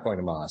 Who's not going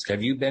to mosque?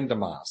 Have you been to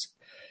mosque?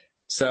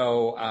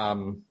 So,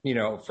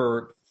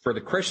 for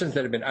the Christians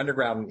that have been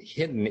underground and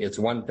hidden, it's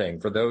one thing.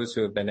 For those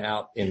who have been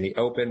out in the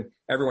open,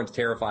 everyone's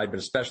terrified, but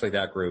especially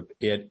that group,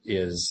 it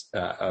is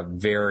a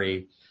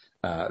very,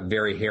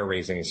 very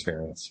hair-raising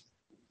experience.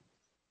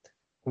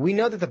 We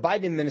know that the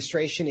Biden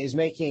administration is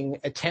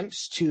making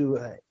attempts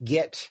to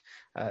get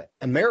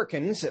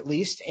Americans, at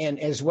least, and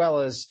as well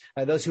as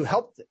those who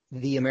helped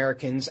the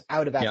Americans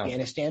out of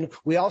Afghanistan.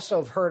 We also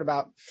have heard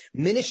about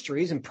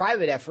ministries and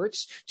private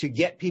efforts to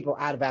get people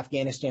out of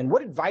Afghanistan.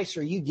 What advice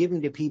are you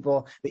giving to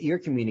people that you're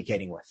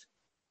communicating with?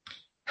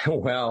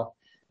 Well,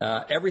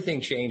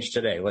 everything changed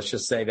today. Let's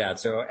just say that.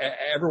 So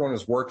everyone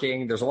is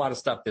working. There's a lot of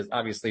stuff that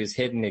obviously is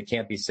hidden. It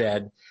can't be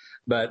said.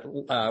 But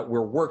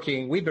we're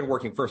working. We've been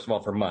working, first of all,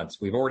 for months.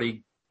 We've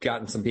already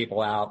gotten some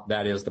people out.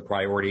 That is the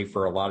priority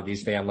for a lot of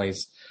these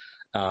families.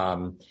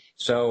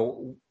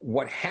 So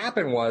what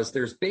happened was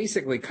there's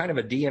basically kind of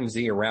a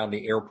DMZ around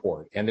the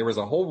airport, and there was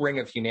a whole ring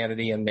of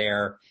humanity in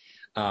there.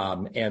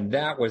 And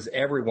that was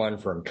everyone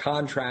from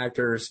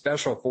contractors,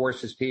 special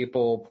forces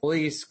people,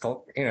 police,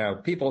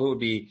 people who would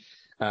be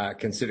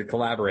considered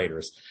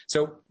collaborators.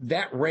 So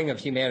that ring of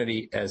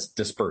humanity has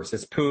dispersed.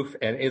 It's poof,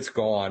 and it's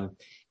gone.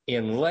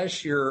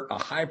 Unless you're a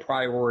high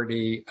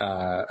priority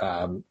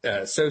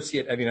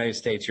associate of the United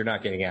States, you're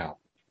not getting out.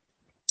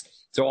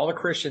 So all the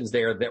Christians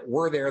that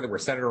were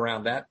centered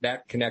around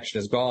that connection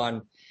is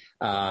gone.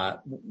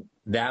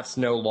 That's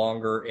no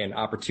longer an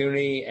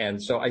opportunity.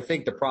 And so I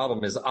think the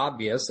problem is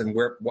obvious and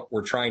what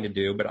we're trying to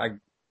do, but I'm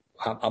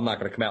not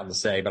going to come out and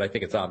say, but I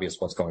think it's obvious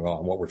what's going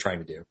on, what we're trying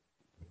to do.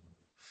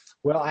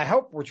 Well, I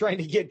hope we're trying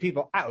to get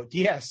people out.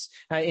 Yes.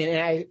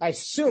 And I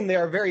assume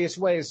there are various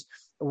ways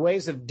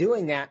of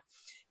doing that.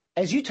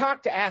 As you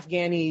talk to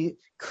Afghani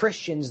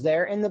Christians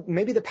there and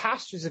maybe the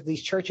pastors of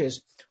these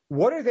churches,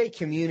 what are they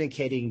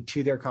communicating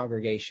to their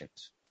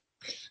congregations?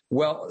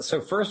 Well, so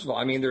first of all,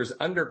 I mean, there's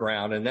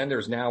underground, and then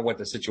there's now what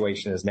the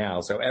situation is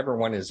now. So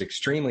everyone is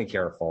extremely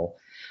careful.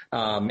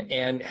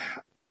 And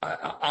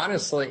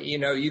honestly,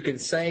 you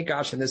could say,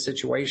 gosh, in this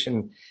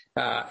situation,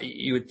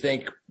 you would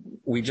think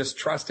we just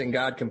trust in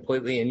God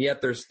completely. And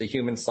yet there's the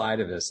human side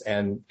of this,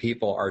 and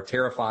people are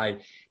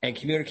terrified, and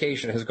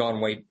communication has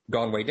gone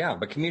way down.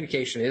 But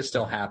communication is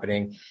still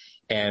happening.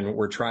 And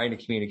we're trying to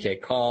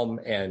communicate calm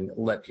and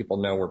let people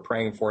know we're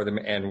praying for them,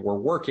 and we're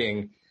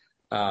working.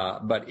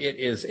 But it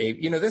is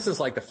this is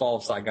like the fall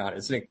of Saigon.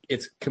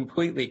 It's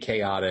completely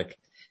chaotic.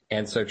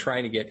 And so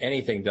trying to get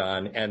anything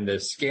done, and the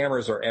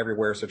scammers are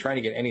everywhere. So trying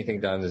to get anything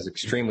done is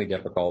extremely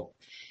difficult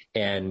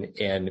and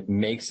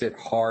makes it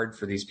hard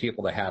for these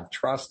people to have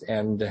trust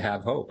and to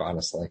have hope,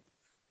 honestly.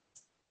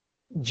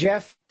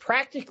 Jeff,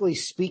 practically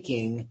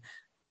speaking,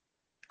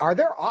 are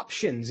there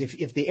options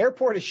if the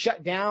airport is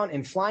shut down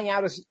and flying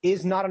out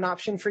is not an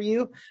option for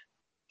you?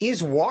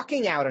 Is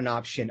walking out an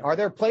option? Are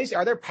there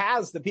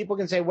paths that people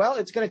can say, well,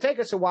 it's going to take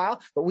us a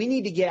while, but we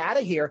need to get out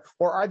of here?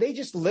 Or are they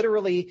just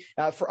literally,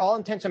 for all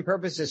intents and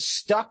purposes,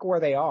 stuck where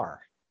they are?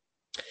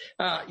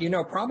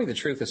 Probably the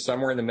truth is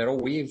somewhere in the middle.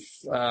 We've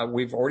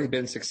already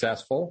been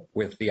successful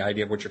with the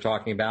idea of what you're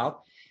talking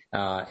about.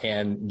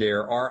 And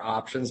there are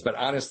options, but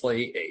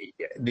honestly,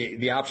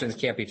 the options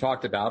can't be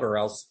talked about, or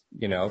else,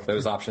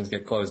 those options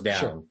get closed down.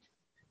 Sure.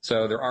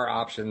 So there are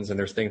options, and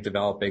there's things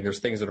developing. There's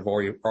things that have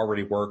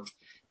already worked.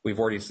 We've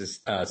already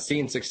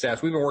seen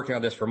success. We've been working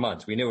on this for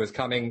months. We knew it was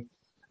coming.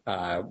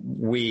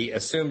 We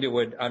assumed it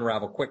would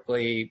unravel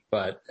quickly,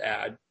 but,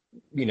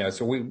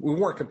 so we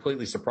weren't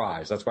completely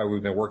surprised. That's why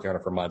we've been working on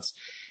it for months.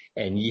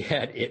 And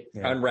yet it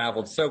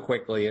unraveled so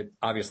quickly. It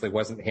obviously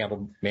wasn't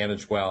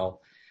managed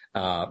well.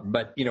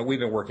 But we've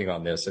been working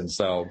on this. And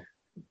so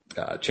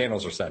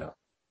channels are set up.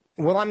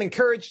 Well, I'm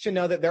encouraged to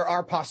know that there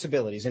are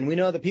possibilities, and we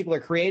know that people are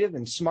creative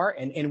and smart,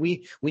 and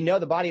we know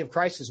the body of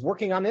Christ is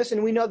working on this,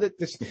 and we know that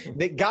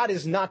that God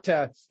is not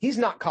he's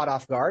not caught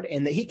off guard,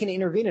 and that he can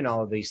intervene in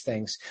all of these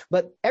things.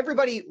 But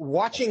everybody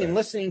watching and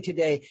listening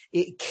today,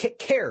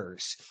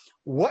 cares.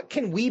 What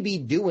can we be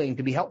doing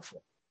to be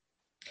helpful?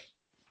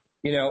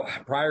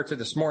 Prior to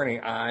this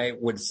morning, I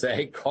would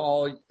say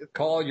call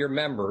your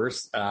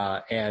members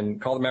and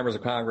call the members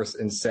of Congress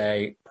and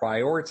say,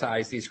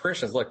 prioritize these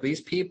Christians. Look,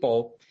 these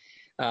people,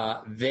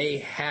 they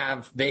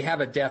have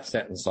a death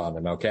sentence on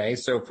them. Okay.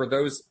 So for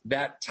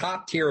that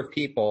top tier of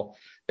people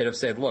that have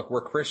said, look,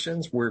 we're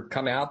Christians, we're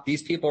come out.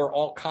 These people are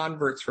all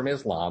converts from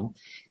Islam,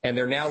 and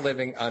they're now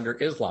living under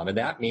Islam. And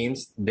that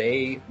means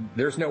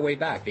there's no way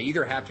back. They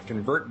either have to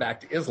convert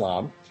back to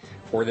Islam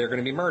or they're going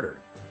to be murdered.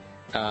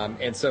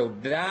 And so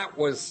that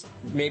was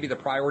maybe the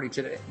priority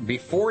today.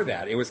 Before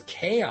that, it was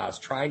chaos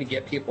trying to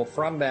get people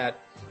from that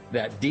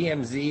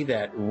DMZ,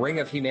 that ring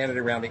of humanity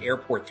around the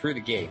airport through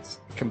the gates.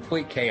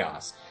 Complete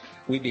chaos.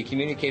 We'd be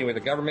communicating with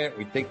the government.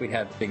 We'd think we'd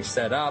have things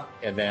set up,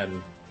 and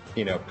then,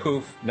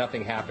 poof,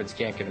 nothing happens,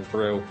 can't get them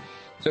through.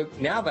 So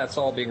now that's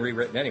all being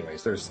rewritten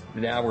anyways.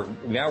 Now we're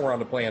on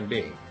to plan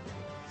B.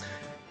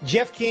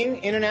 Jeff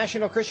King,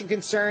 International Christian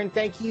Concern,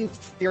 thank you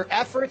for your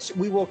efforts.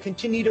 We will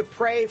continue to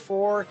pray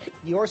for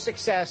your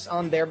success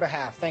on their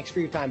behalf. Thanks for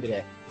your time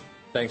today.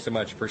 Thanks so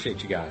much.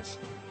 Appreciate you guys.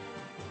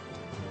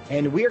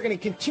 And we are going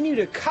to continue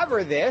to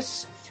cover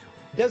this.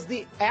 Does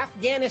the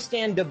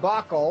Afghanistan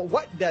debacle,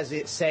 what does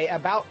it say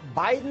about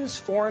Biden's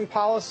foreign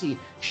policy?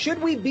 Should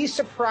we be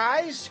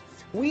surprised?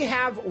 We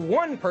have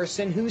one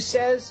person who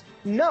says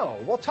no.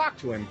 We'll talk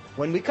to him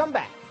when we come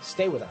back.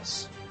 Stay with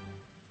us.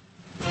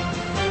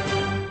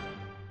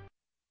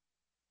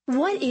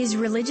 What is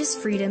religious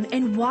freedom,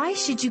 and why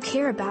should you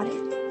care about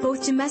it,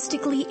 both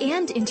domestically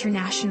and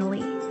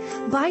internationally?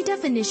 By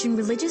definition,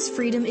 religious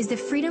freedom is the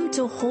freedom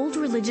to hold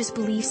religious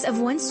beliefs of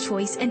one's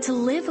choice and to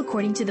live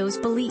according to those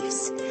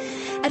beliefs.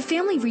 At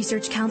Family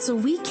Research Council,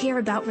 we care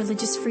about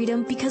religious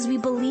freedom because we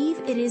believe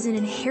it is an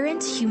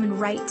inherent human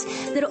right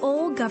that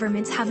all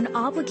governments have an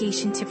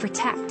obligation to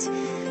protect.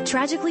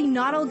 Tragically,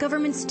 not all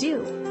governments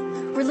do.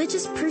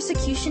 Religious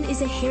persecution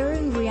is a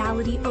harrowing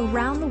reality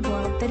around the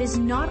world that is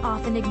not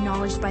often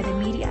acknowledged by the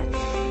media,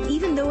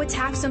 even though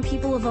attacks on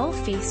people of all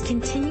faiths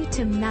continue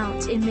to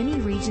mount in many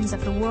regions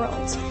of the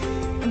world.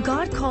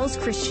 God calls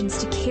Christians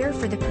to care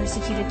for the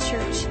persecuted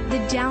church, the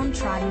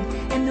downtrodden,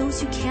 and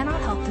those who cannot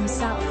help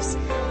themselves.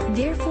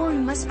 Therefore, we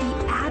must be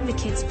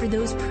advocates for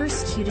those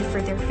persecuted for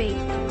their faith.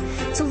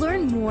 To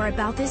learn more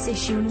about this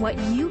issue and what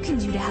you can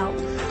do to help,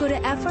 go to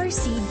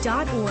frc.org/IRF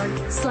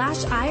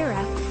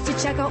to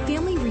check out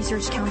Family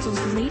Research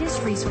Council's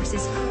latest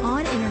resources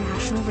on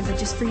international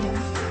religious freedom.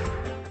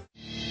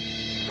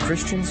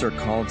 Christians are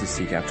called to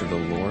seek after the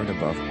Lord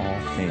above all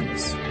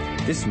things.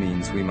 This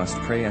means we must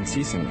pray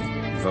unceasingly,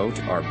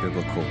 vote our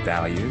biblical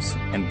values,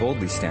 and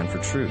boldly stand for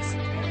truth.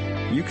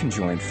 You can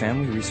join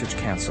Family Research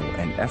Council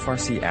and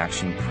FRC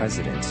Action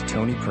President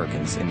Tony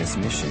Perkins in this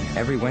mission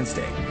every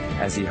Wednesday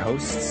as he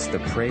hosts the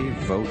Pray,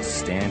 Vote,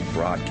 Stand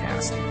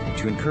broadcast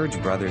to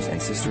encourage brothers and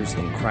sisters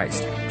in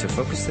Christ to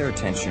focus their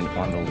attention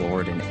on the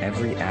Lord in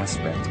every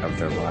aspect of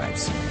their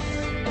lives.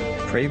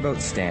 Pray,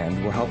 Vote,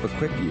 Stand will help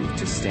equip you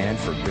to stand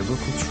for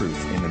biblical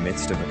truth in the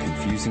midst of a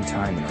confusing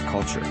time in our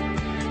culture.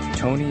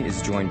 Tony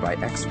is joined by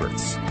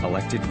experts,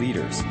 elected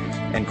leaders,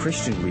 and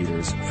Christian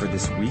leaders for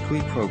this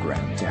weekly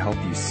program to help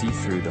you see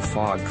through the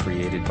fog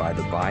created by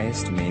the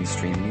biased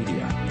mainstream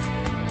media.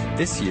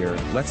 This year,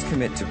 let's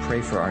commit to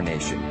pray for our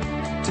nation,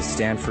 to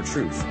stand for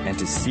truth, and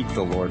to seek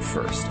the Lord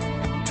first.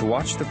 To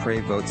watch the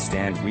Pray, Vote,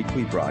 Stand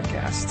weekly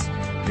broadcasts,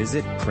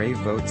 visit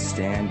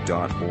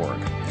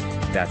PrayVoteStand.org.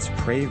 That's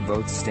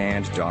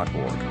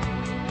PrayVoteStand.org.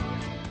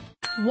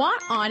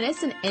 Want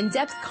honest and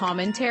in-depth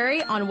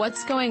commentary on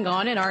what's going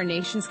on in our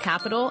nation's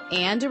capital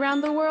and around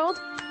the world?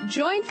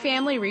 Join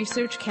Family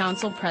Research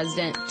Council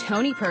President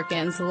Tony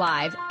Perkins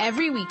live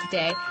every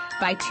weekday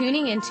by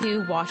tuning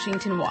into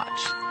Washington Watch.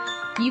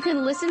 You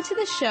can listen to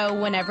the show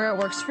whenever it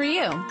works for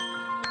you.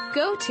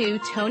 Go to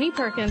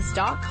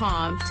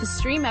TonyPerkins.com to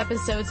stream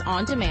episodes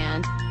on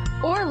demand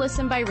or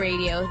listen by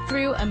radio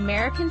through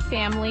American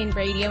Family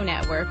Radio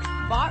Network,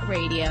 Bott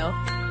Radio,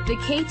 the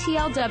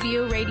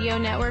KTLW radio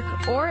network,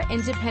 or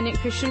independent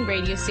Christian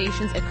radio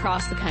stations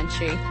across the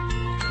country.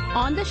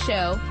 On the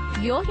show,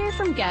 you'll hear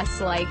from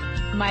guests like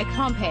Mike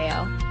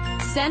Pompeo,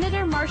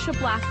 Senator Marsha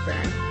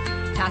Blackburn,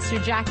 Pastor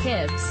Jack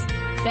Hibbs,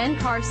 Ben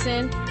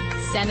Carson,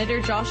 Senator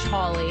Josh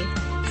Hawley,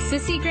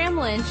 Sissy Graham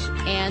Lynch,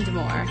 and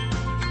more.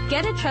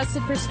 Get a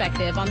trusted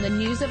perspective on the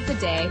news of the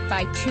day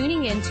by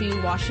tuning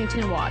into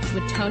Washington Watch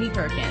with Tony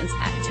Perkins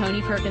at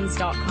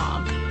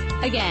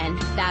TonyPerkins.com. Again,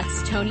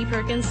 that's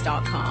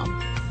TonyPerkins.com.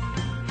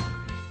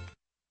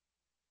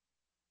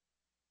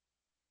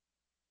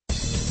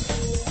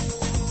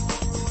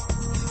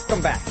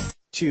 Welcome back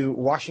to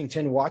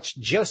Washington Watch.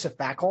 Joseph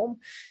Backholm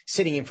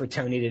sitting in for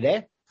Tony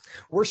today.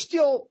 We're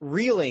still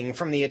reeling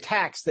from the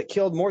attacks that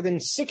killed more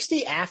than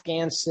 60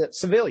 Afghan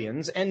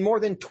civilians and more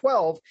than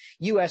 12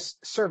 U.S.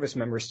 service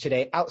members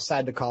today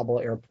outside the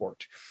Kabul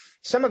airport.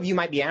 Some of you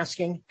might be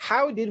asking,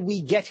 how did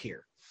we get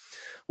here?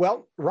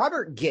 Well,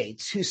 Robert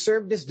Gates, who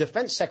served as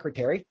defense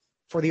secretary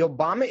for the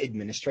Obama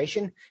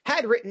administration,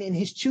 had written in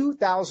his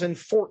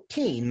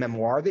 2014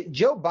 memoir that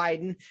Joe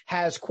Biden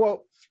has,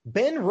 quote,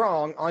 been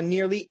wrong on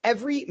nearly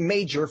every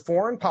major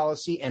foreign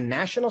policy and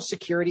national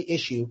security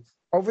issue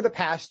over the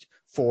past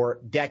 4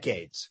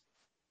 decades.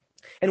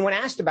 And when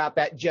asked about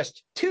that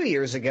just 2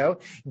 years ago,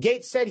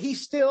 Gates said he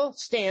still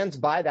stands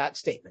by that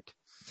statement.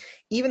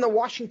 Even the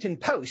Washington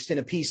Post, in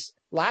a piece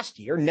last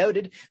year,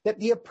 noted that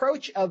the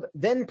approach of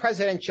then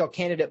presidential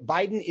candidate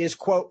Biden is,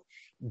 quote,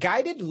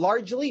 guided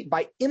largely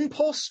by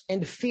impulse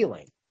and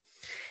feeling.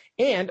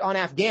 And on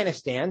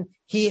Afghanistan,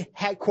 he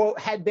had, quote,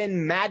 had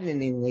been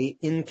maddeningly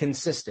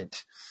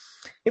inconsistent.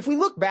 If we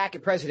look back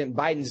at President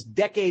Biden's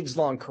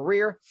decades-long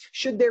career,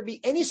 should there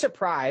be any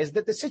surprise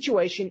that the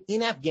situation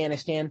in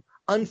Afghanistan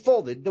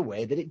unfolded the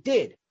way that it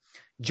did?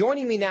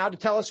 Joining me now to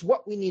tell us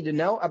what we need to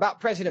know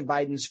about President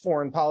Biden's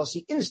foreign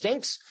policy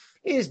instincts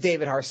is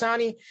David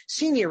Harsanyi,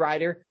 senior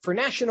writer for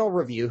National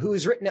Review, who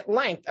has written at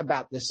length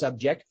about this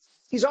subject.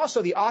 He's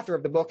also the author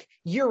of the book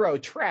Euro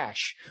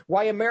Trash: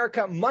 Why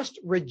America Must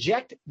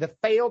Reject the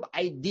Failed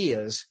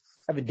Ideas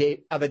of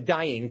a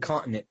Dying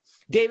Continent.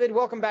 David,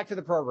 welcome back to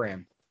the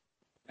program.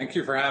 Thank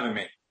you for having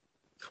me.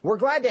 We're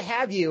glad to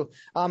have you.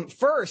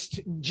 First,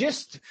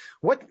 just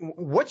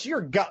what's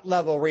your gut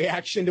level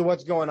reaction to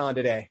what's going on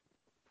today?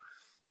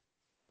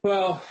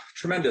 Well,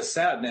 tremendous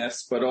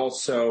sadness, but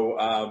also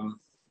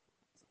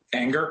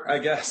anger, I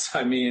guess.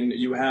 I mean,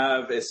 you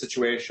have a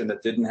situation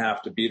that didn't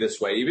have to be this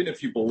way. Even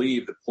if you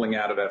believe that pulling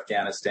out of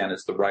Afghanistan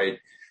is the right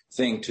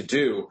thing to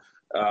do,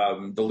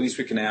 the least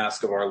we can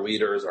ask of our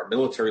leaders, our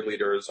military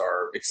leaders,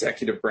 our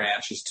executive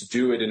branch, is to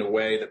do it in a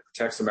way that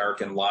protects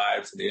American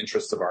lives and the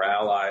interests of our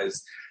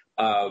allies,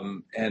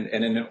 and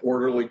in an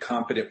orderly,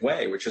 competent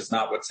way, which is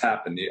not what's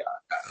happened.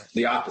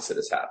 The opposite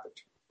has happened.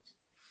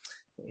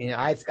 You know,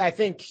 I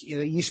think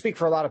you speak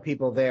for a lot of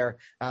people there.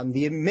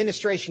 The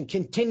administration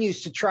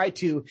continues to try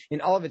to, in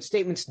all of its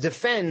statements,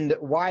 defend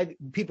why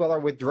people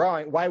are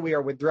withdrawing, why we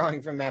are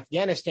withdrawing from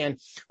Afghanistan,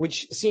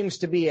 which seems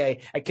to be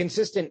a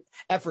consistent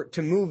effort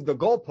to move the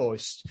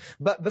goalposts.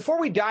 But before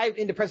we dive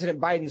into President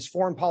Biden's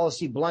foreign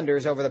policy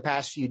blunders over the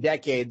past few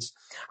decades,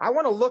 I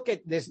want to look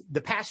at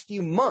the past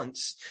few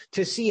months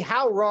to see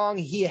how wrong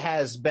he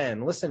has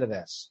been. Listen to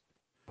this.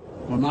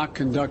 Will not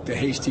conduct a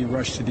hasty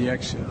rush to the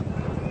exit.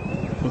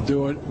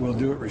 We'll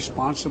do it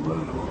responsibly,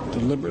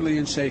 deliberately,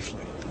 and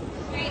safely.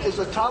 Is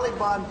a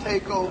Taliban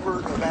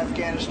takeover of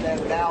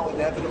Afghanistan now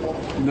inevitable?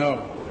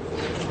 No,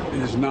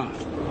 it is not.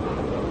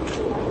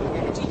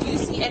 Do you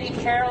see any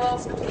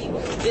parallels between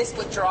this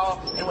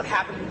withdrawal and what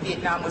happened in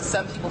Vietnam with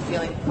some people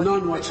feeling?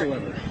 None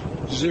whatsoever.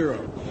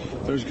 Zero.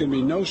 there's going to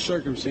be no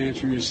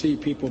circumstance where you see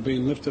people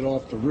being lifted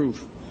off the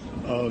roof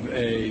of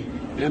a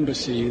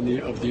embassy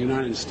of the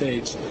United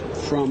States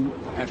from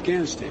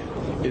Afghanistan.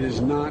 It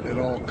is not at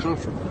all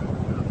comfortable.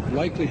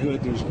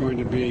 Likelihood there's going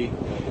to be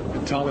the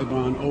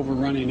Taliban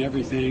overrunning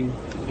everything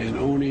and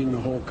owning the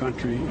whole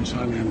country is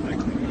highly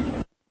unlikely.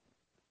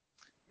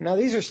 Now,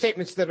 these are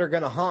statements that are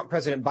going to haunt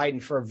President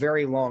Biden for a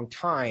very long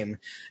time.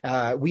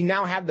 We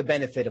now have the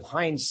benefit of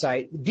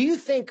hindsight. Do you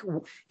think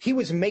he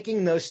was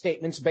making those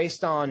statements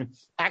based on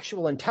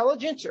actual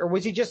intelligence, or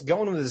was he just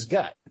going with his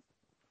gut?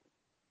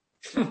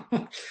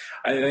 I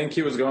think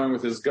he was going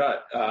with his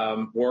gut,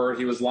 or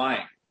he was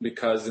lying,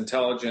 because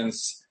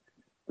intelligence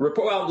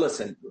well,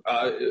 listen,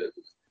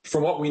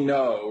 from what we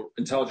know,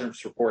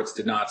 intelligence reports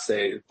did not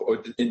say,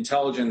 or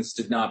intelligence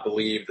did not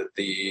believe that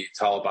the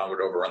Taliban would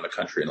overrun the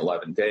country in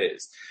 11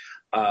 days.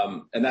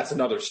 And that's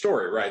another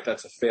story, right?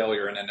 That's a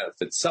failure in and of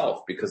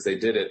itself because they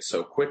did it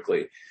so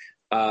quickly.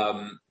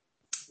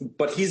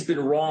 But he's been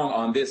wrong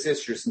on this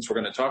issue. Since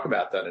we're going to talk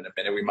about that in a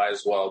minute, we might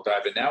as well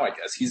dive in now, I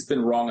guess. He's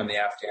been wrong on the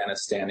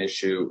Afghanistan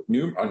issue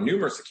on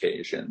numerous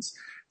occasions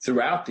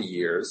throughout the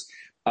years.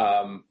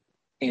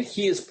 And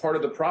he is part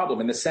of the problem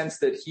in the sense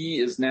that he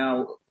is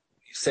now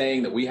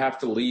saying that we have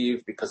to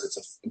leave because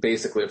it's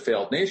basically a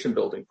failed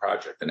nation-building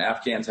project and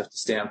Afghans have to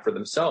stand for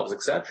themselves,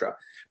 etc.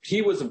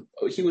 He was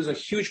a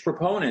huge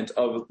proponent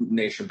of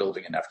nation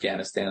building in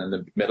Afghanistan in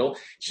the middle.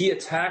 He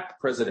attacked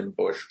President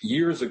Bush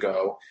years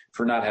ago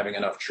for not having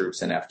enough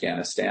troops in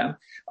Afghanistan.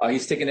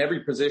 He's taken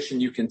every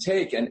position you can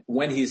take, and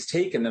when he's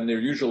taken them, they're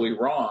usually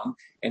wrong.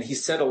 And he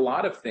said a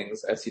lot of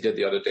things, as he did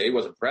the other day. He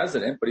wasn't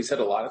president, but he said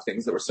a lot of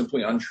things that were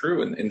simply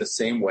untrue in the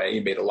same way. He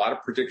made a lot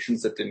of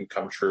predictions that didn't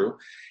come true.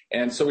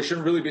 And so we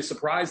shouldn't really be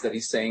surprised that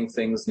he's saying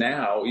things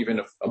now, even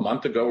a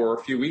month ago or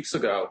a few weeks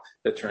ago,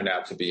 that turned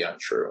out to be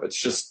untrue.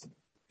 It's just,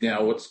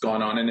 what's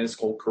gone on in his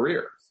whole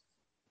career.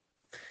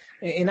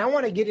 And I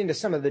want to get into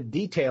some of the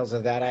details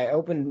of that.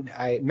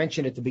 I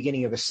mentioned at the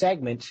beginning of the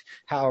segment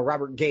how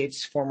Robert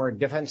Gates, former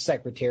defense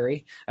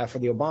secretary for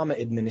the Obama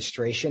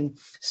administration,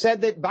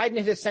 said that Biden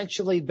had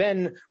essentially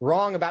been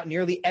wrong about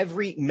nearly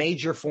every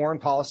major foreign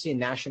policy and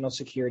national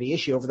security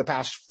issue over the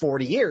past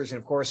 40 years. And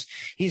of course,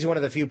 he's one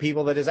of the few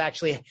people that has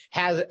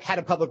had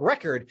a public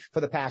record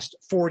for the past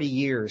 40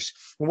 years.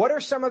 What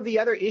are some of the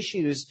other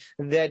issues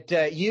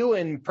that you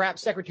and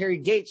perhaps Secretary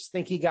Gates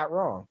think he got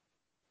wrong?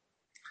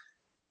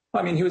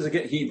 I mean,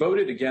 he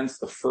voted against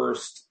the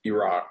first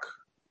Iraq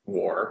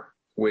war,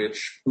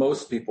 which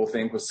most people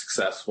think was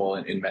successful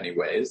in many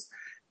ways.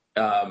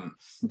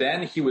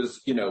 Then he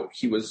was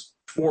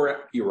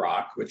for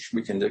Iraq, which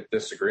we can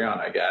disagree on,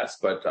 I guess.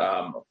 But,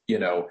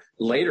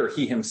 later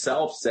he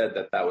himself said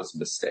that was a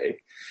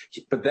mistake.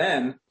 But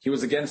then he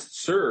was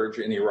against surge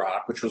in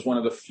Iraq, which was one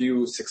of the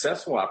few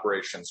successful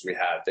operations we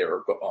had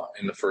there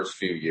in the first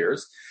few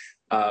years.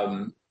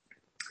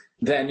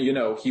 Then,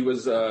 he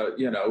was,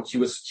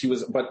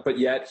 but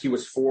yet he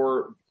was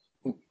for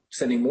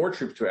sending more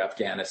troops to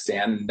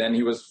Afghanistan. And then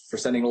he was for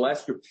sending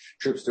less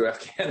troops to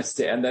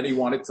Afghanistan. Then he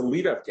wanted to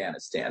leave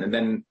Afghanistan. And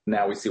then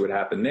now we see what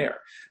happened there.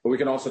 But we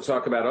can also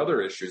talk about other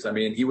issues. I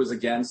mean, he was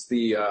against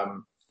the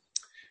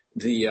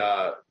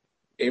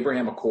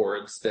Abraham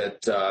Accords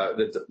that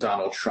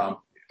Donald Trump,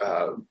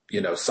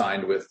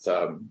 signed with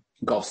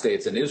Gulf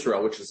states and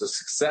Israel, which is a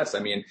success. I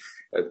mean,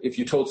 if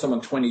you told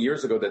someone 20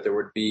 years ago that there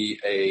would be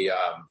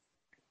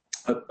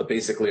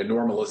basically a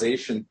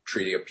normalization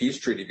treaty, a peace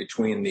treaty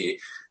between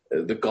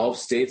the Gulf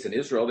states and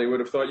Israel, they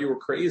would have thought you were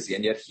crazy.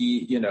 And yet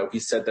he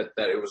said that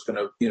it was going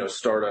to,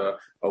 start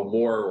a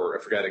war, or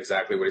I forgot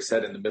exactly what he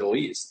said, in the Middle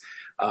East.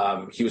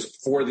 He was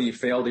for the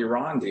failed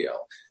Iran deal.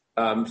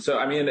 So,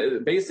 I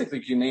mean, basically,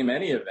 you can name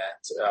any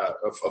event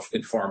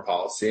in foreign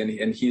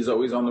policy, and he's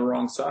always on the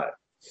wrong side.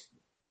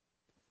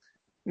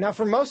 Now,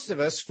 for most of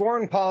us,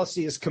 foreign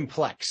policy is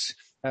complex.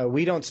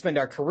 We don't spend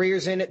our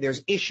careers in it.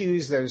 There's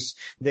issues,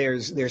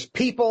 there's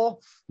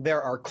people,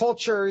 there are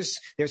cultures,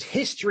 there's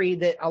history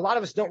that a lot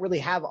of us don't really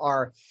have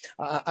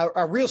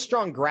a real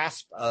strong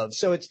grasp of.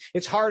 So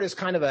it's hard as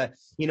kind of a,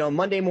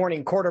 Monday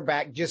morning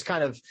quarterback, just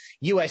kind of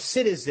U.S.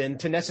 citizen,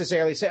 to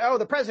necessarily say, oh,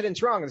 the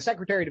president's wrong, and the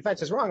Secretary of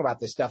Defense is wrong about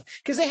this stuff,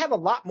 because they have a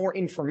lot more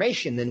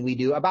information than we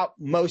do about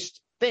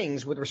most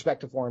things with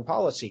respect to foreign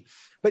policy.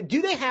 But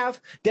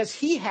does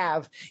he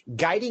have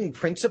guiding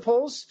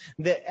principles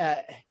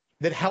that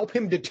help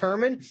him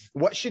determine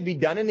what should be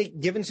done in a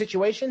given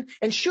situation?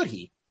 And should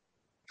he?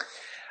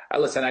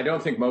 Listen, I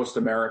don't think most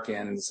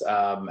Americans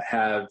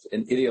have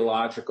an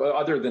ideological,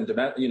 other than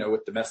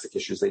with domestic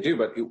issues they do,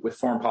 but with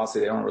foreign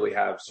policy, they don't really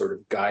have sort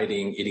of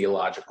guiding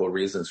ideological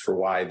reasons for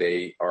why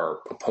they are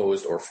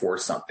opposed or for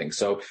something.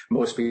 So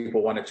most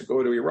people wanted to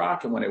go to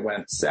Iraq, and when it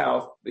went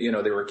south, they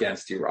were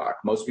against Iraq.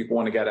 Most people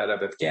want to get out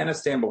of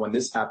Afghanistan, but when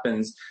this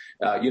happens,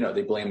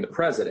 they blame the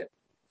president.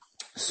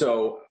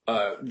 So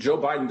Joe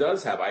Biden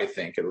does have, I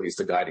think, at least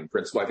a guiding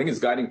principle. I think his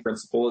guiding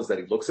principle is that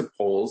he looks at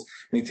polls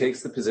and he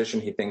takes the position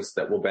he thinks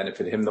that will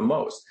benefit him the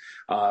most.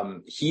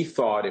 He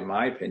thought, in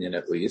my opinion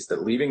at least,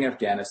 that leaving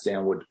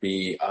Afghanistan would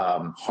be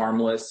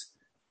harmless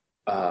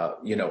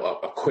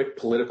a quick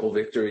political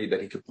victory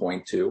that he could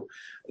point to,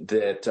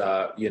 that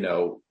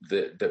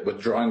that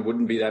withdrawing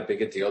wouldn't be that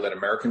big a deal, that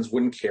Americans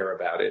wouldn't care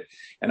about it.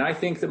 And I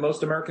think that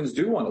most Americans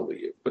do want to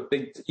leave, but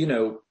they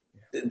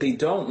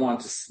don't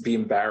want to be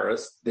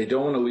embarrassed. They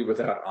don't want to leave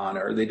without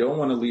honor. They don't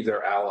want to leave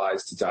their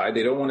allies to die.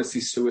 They don't want to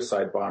see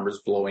suicide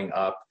bombers blowing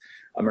up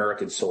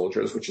American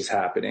soldiers, which is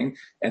happening.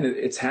 And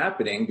it's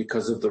happening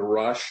because of the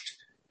rushed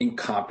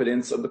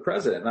incompetence of the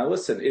president. Now,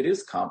 listen, it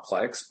is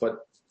complex, but,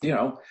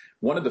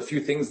 one of the few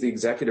things the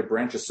executive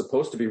branch is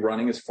supposed to be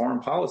running is foreign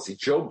policy.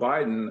 Joe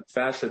Biden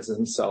fashions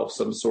himself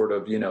some sort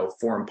of,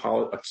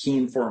 a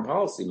keen foreign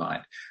policy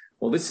mind.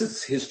 Well, this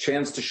is his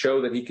chance to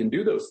show that he can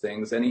do those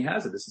things, and he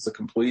has it. This is a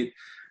complete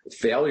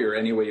failure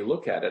any way you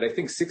look at it. I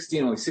think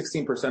only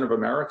 16% of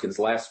Americans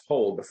last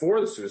poll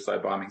before the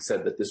suicide bombing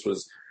said that this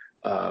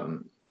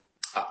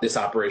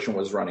operation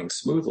was running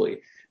smoothly.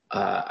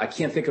 I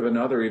can't think of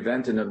another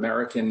event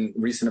in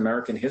recent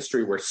American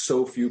history where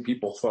so few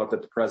people thought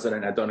that the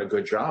president had done a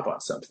good job on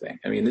something.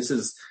 I mean, this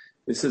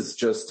is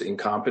just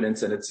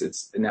incompetence, and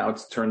it's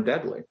turned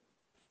deadly.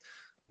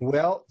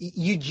 Well,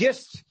 you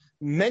just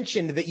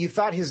mentioned that you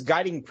thought his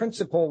guiding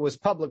principle was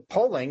public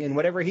polling and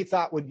whatever he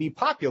thought would be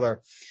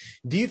popular.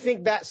 Do you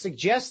think that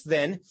suggests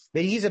then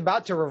that he's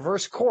about to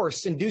reverse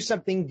course and do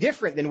something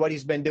different than what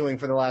he's been doing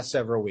for the last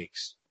several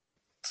weeks?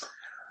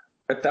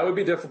 But that would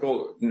be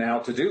difficult now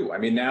to do. I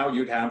mean, now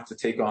you'd have to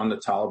take on the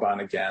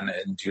Taliban again,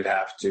 and you'd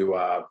have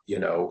to,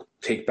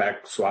 take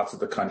back swaths of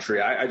the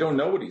country. I don't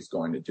know what he's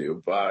going to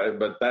do,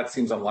 but that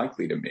seems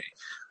unlikely to me.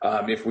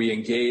 If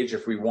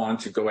we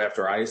want to go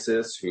after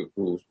ISIS,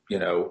 who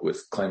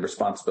claim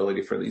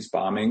responsibility for these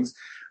bombings,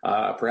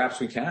 perhaps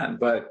we can.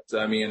 But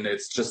I mean,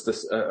 it's just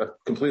a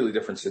completely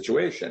different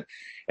situation.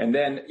 And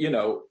then,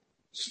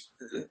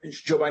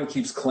 Joe Biden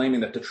keeps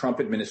claiming that the Trump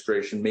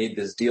administration made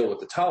this deal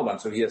with the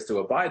Taliban, so he has to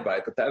abide by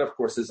it. But that, of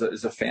course,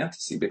 is a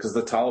fantasy, because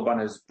the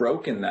Taliban has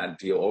broken that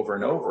deal over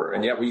and over,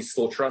 and yet we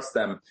still trust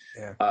them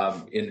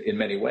in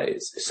many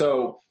ways.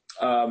 So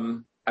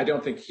I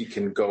don't think he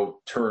can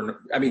go turn.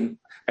 I mean,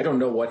 I don't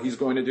know what he's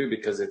going to do,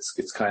 because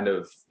it's kind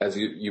of, as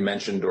you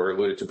mentioned or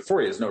alluded to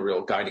before, he has no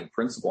real guiding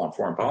principle on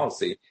foreign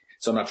policy.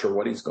 So I'm not sure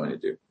what he's going to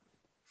do.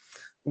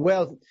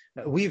 Well,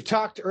 we've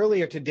talked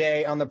earlier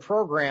today on the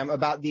program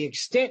about the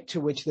extent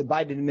to which the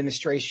Biden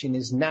administration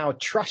is now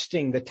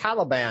trusting the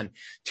Taliban.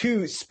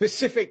 Two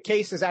specific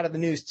cases out of the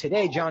news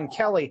today. John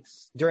Kelly,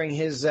 during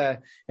his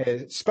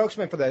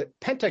spokesman for the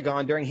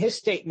Pentagon, during his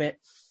statement,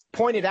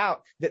 pointed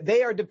out that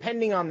they are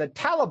depending on the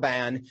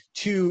Taliban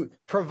to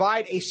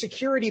provide a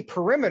security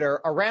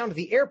perimeter around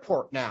the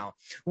airport now,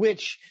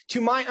 which to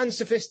my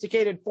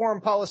unsophisticated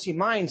foreign policy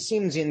mind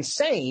seems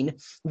insane,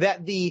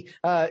 that the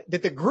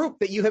group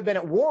that you have been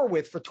at war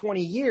with for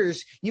 20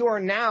 years, you are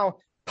now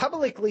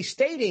publicly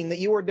stating that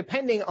you are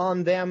depending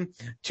on them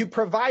to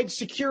provide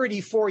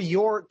security for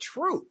your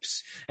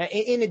troops.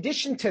 In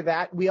addition to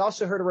that, we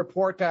also heard a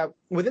report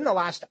within the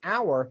last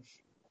hour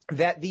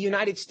that the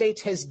United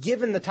States has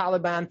given the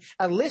Taliban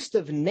a list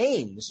of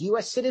names,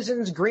 U.S.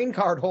 citizens, green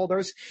card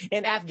holders,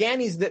 and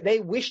Afghanis that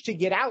they wish to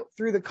get out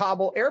through the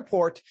Kabul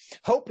airport,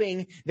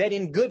 hoping that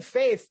in good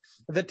faith,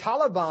 the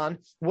Taliban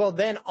will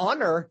then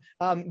honor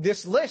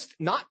this list,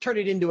 not turn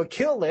it into a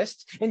kill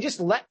list, and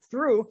just let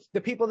through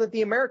the people that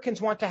the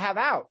Americans want to have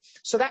out.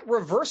 So that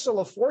reversal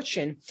of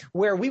fortune,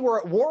 where we were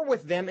at war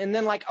with them, and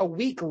then like a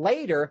week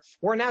later,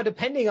 we're now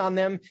depending on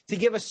them to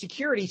give us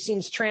security,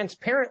 seems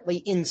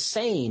transparently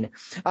insane.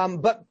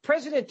 But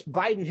President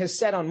Biden has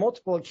said on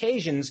multiple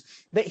occasions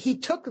that he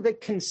took the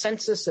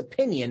consensus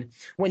opinion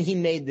when he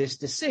made this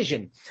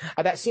decision.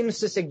 That seems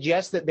to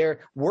suggest that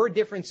there were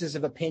differences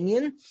of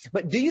opinion.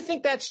 But do you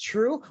think that's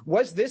true?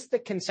 Was this the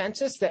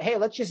consensus that, hey,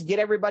 let's just get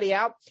everybody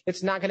out?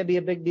 It's not going to be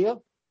a big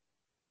deal?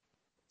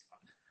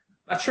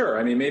 Not sure.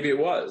 I mean, maybe it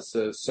was.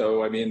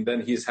 So, I mean,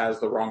 then he has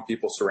the wrong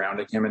people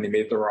surrounding him, and he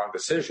made the wrong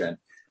decision.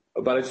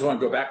 But I just want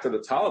to go back to the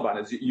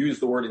Taliban. As you use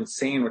the word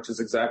insane, which is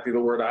exactly the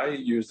word I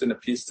used in a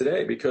piece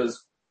today,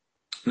 because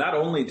not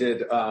only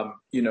does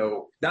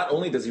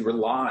he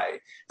rely,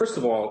 first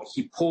of all,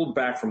 he pulled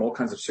back from all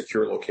kinds of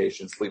secure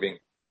locations, leaving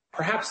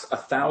perhaps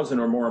 1,000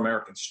 or more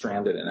Americans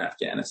stranded in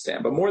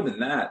Afghanistan. But more than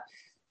that,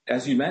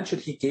 as you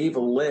mentioned, he gave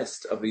a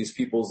list of these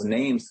people's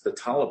names to the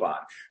Taliban,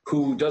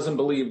 who doesn't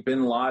believe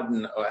bin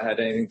Laden had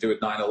anything to do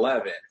with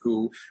 9/11,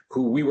 who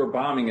we were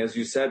bombing, as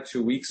you said,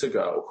 2 weeks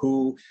ago,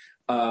 who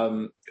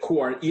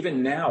are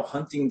even now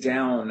hunting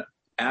down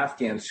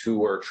Afghans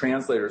who are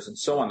translators and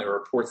so on. There are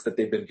reports that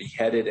they've been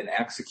beheaded and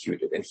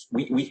executed, and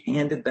we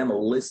handed them a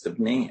list of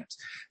names.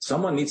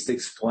 Someone needs to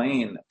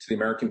explain to the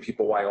American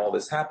people why all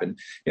this happened.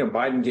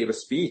 Biden gave a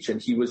speech,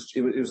 and it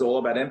was all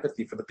about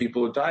empathy for the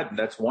people who died, and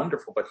that's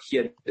wonderful, but he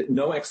had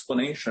no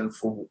explanation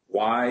for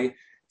why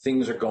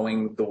things are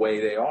going the way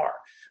they are.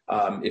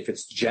 If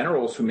it's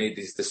generals who made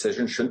these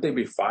decisions, shouldn't they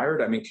be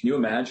fired? I mean, can you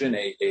imagine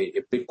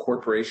a big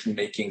corporation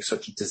making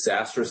such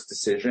disastrous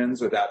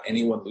decisions without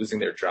anyone losing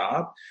their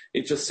job?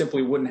 It just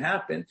simply wouldn't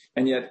happen.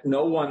 And yet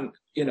no one,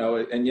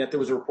 and yet there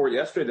was a report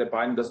yesterday that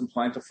Biden doesn't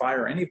plan to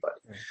fire anybody.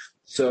 Right.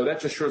 So that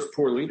just shows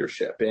poor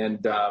leadership.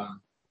 And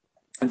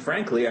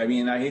frankly, I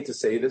mean, I hate to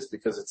say this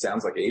because it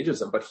sounds like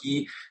ageism, but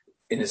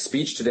in his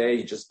speech today,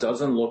 he just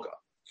doesn't look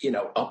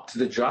up to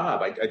the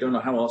job. I don't know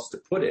how else to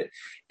put it.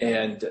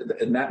 And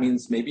that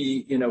means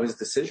maybe, his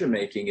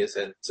decision-making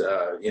isn't,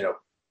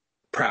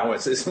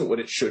 prowess isn't what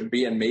it should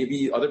be. And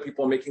maybe other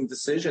people are making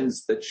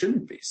decisions that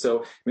shouldn't be.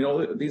 So,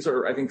 these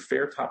are, I think,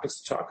 fair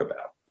topics to talk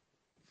about.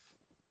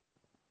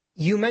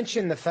 You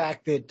mentioned the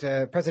fact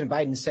that President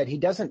Biden said he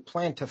doesn't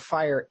plan to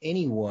fire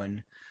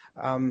anyone.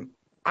 I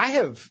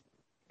have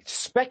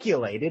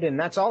speculated, and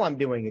that's all I'm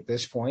doing at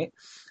this point,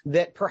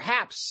 that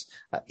perhaps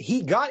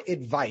he got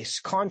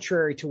advice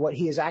contrary to what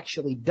he has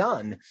actually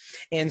done.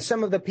 And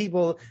some of the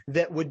people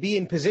that would be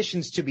in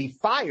positions to be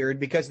fired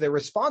because they're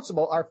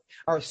responsible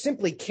are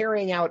simply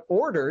carrying out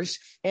orders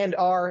and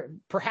are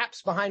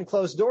perhaps behind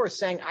closed doors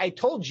saying, I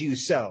told you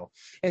so.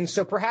 And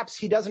so perhaps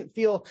he doesn't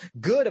feel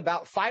good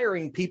about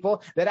firing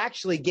people that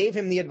actually gave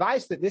him the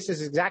advice that this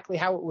is exactly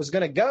how it was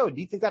going to go.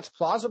 Do you think that's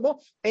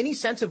plausible? Any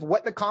sense of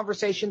what the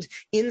conversations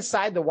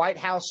inside the White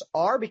House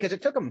are? Because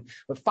it took him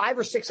 5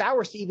 or 6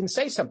 hours to even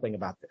say something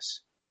about this.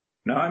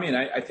 No, I mean,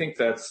 I think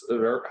that's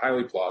very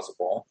highly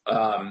plausible,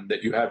 that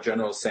you have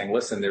generals saying,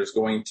 listen, there's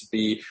going to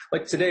be,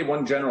 like today,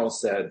 one general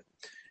said,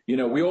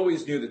 we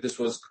always knew that this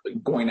was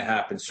going to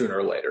happen sooner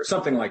or later,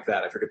 something like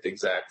that. I forget the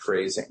exact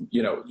phrasing.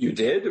 You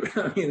did?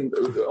 I mean,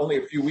 only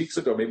a few weeks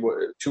ago, maybe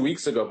 2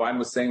 weeks ago, Biden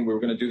was saying we were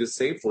going to do this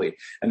safely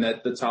and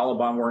that the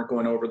Taliban weren't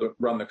going to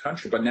run the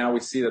country. But now we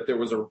see that there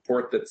was a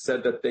report that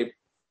said that they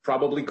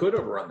probably could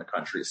overrun the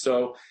country.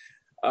 So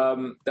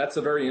that's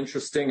a very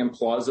interesting and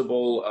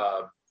plausible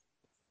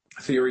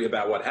theory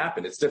about what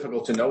happened. It's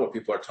difficult to know what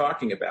people are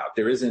talking about.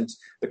 There isn't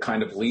the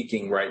kind of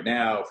leaking right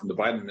now from the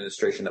Biden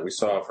administration that we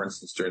saw, for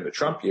instance, during the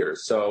Trump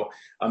years. So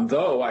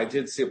though I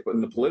did see in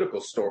the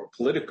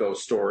Politico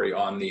story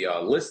on the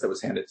list that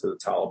was handed to the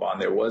Taliban,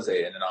 there was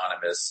an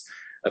anonymous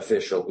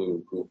official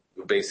who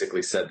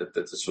basically said that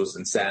this was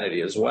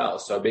insanity as well.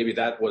 So maybe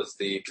that was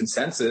the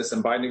consensus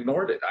and Biden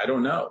ignored it. I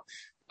don't know.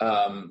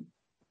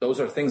 Those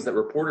are things that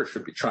reporters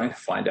should be trying to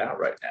find out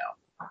right now.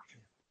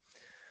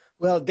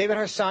 Well, David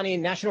Harsanyi,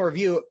 National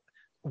Review,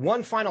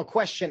 one final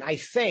question, I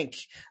think.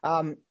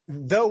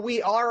 Though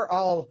we are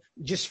all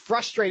just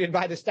frustrated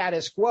by the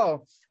status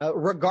quo,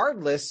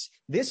 regardless,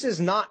 this is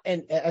not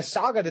a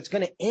saga that's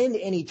going to end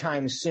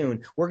anytime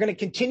soon. We're going to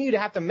continue to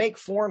have to make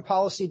foreign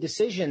policy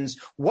decisions.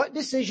 What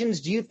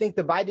decisions do you think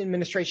the Biden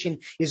administration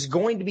is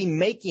going to be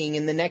making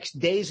in the next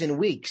days and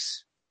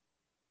weeks?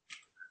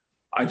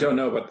 I don't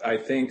know, but I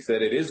think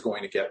that it is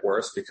going to get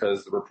worse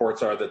because the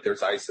reports are that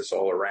there's ISIS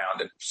all around,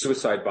 and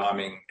suicide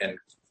bombing and,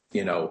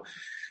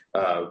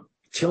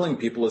 killing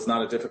people is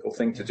not a difficult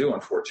thing to do,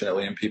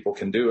 unfortunately, and people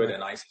can do it,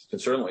 and ISIS can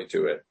certainly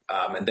do it.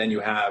 And then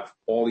you have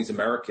all these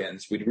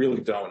Americans, we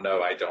really don't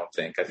know, I don't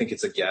think. I think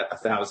it's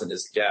 1,000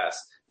 is a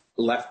guess,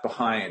 left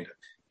behind.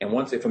 And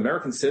if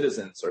American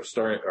citizens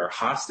are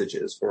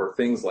hostages or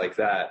things like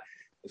that,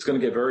 it's going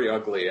to get very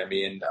ugly. I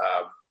mean,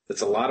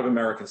 it's a lot of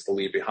Americans to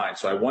leave behind.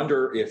 So I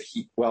wonder if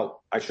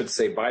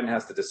Biden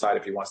has to decide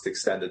if he wants to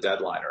extend the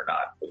deadline or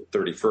not, the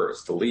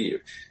 31st to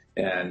leave.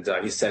 And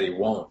he said he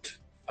won't.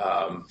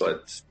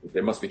 But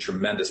there must be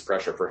tremendous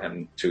pressure for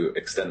him to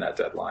extend that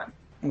deadline.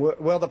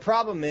 Well, the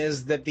problem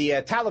is that the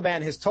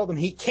Taliban has told him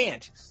he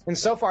can't. And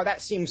so far, that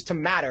seems to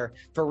matter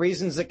for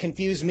reasons that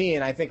confuse me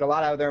and I think a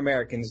lot of other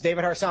Americans.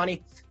 David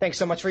Harsanyi, thanks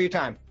so much for your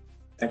time.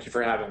 Thank you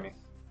for having me.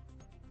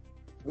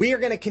 We are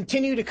going to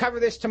continue to cover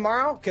this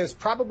tomorrow because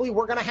probably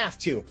we're going to have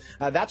to.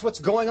 That's what's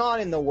going on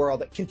in the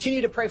world.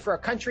 Continue to pray for our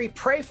country,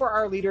 pray for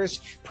our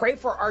leaders, pray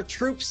for our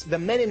troops, the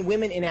men and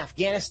women in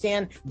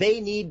Afghanistan. They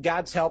need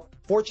God's help.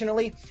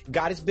 Fortunately,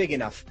 God is big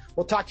enough.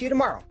 We'll talk to you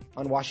tomorrow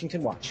on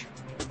Washington Watch.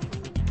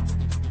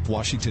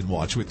 Washington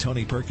Watch with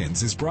Tony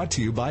Perkins is brought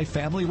to you by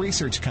Family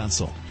Research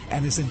Council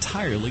and is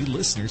entirely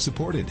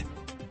listener-supported.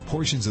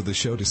 Portions of the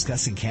show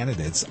discussing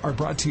candidates are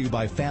brought to you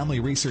by Family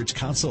Research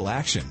Council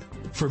Action.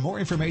 For more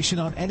information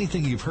on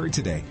anything you've heard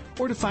today,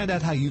 or to find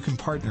out how you can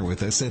partner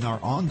with us in our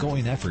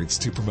ongoing efforts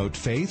to promote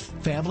faith,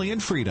 family,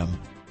 and freedom,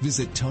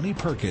 visit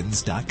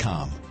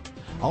TonyPerkins.com.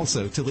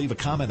 Also, to leave a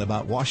comment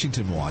about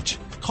Washington Watch,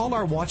 call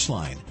our watch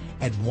line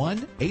at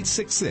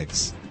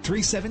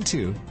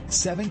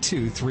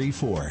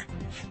 1-866-372-7234.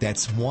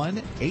 That's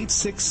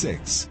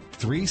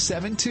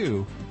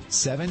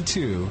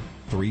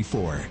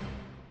 1-866-372-7234.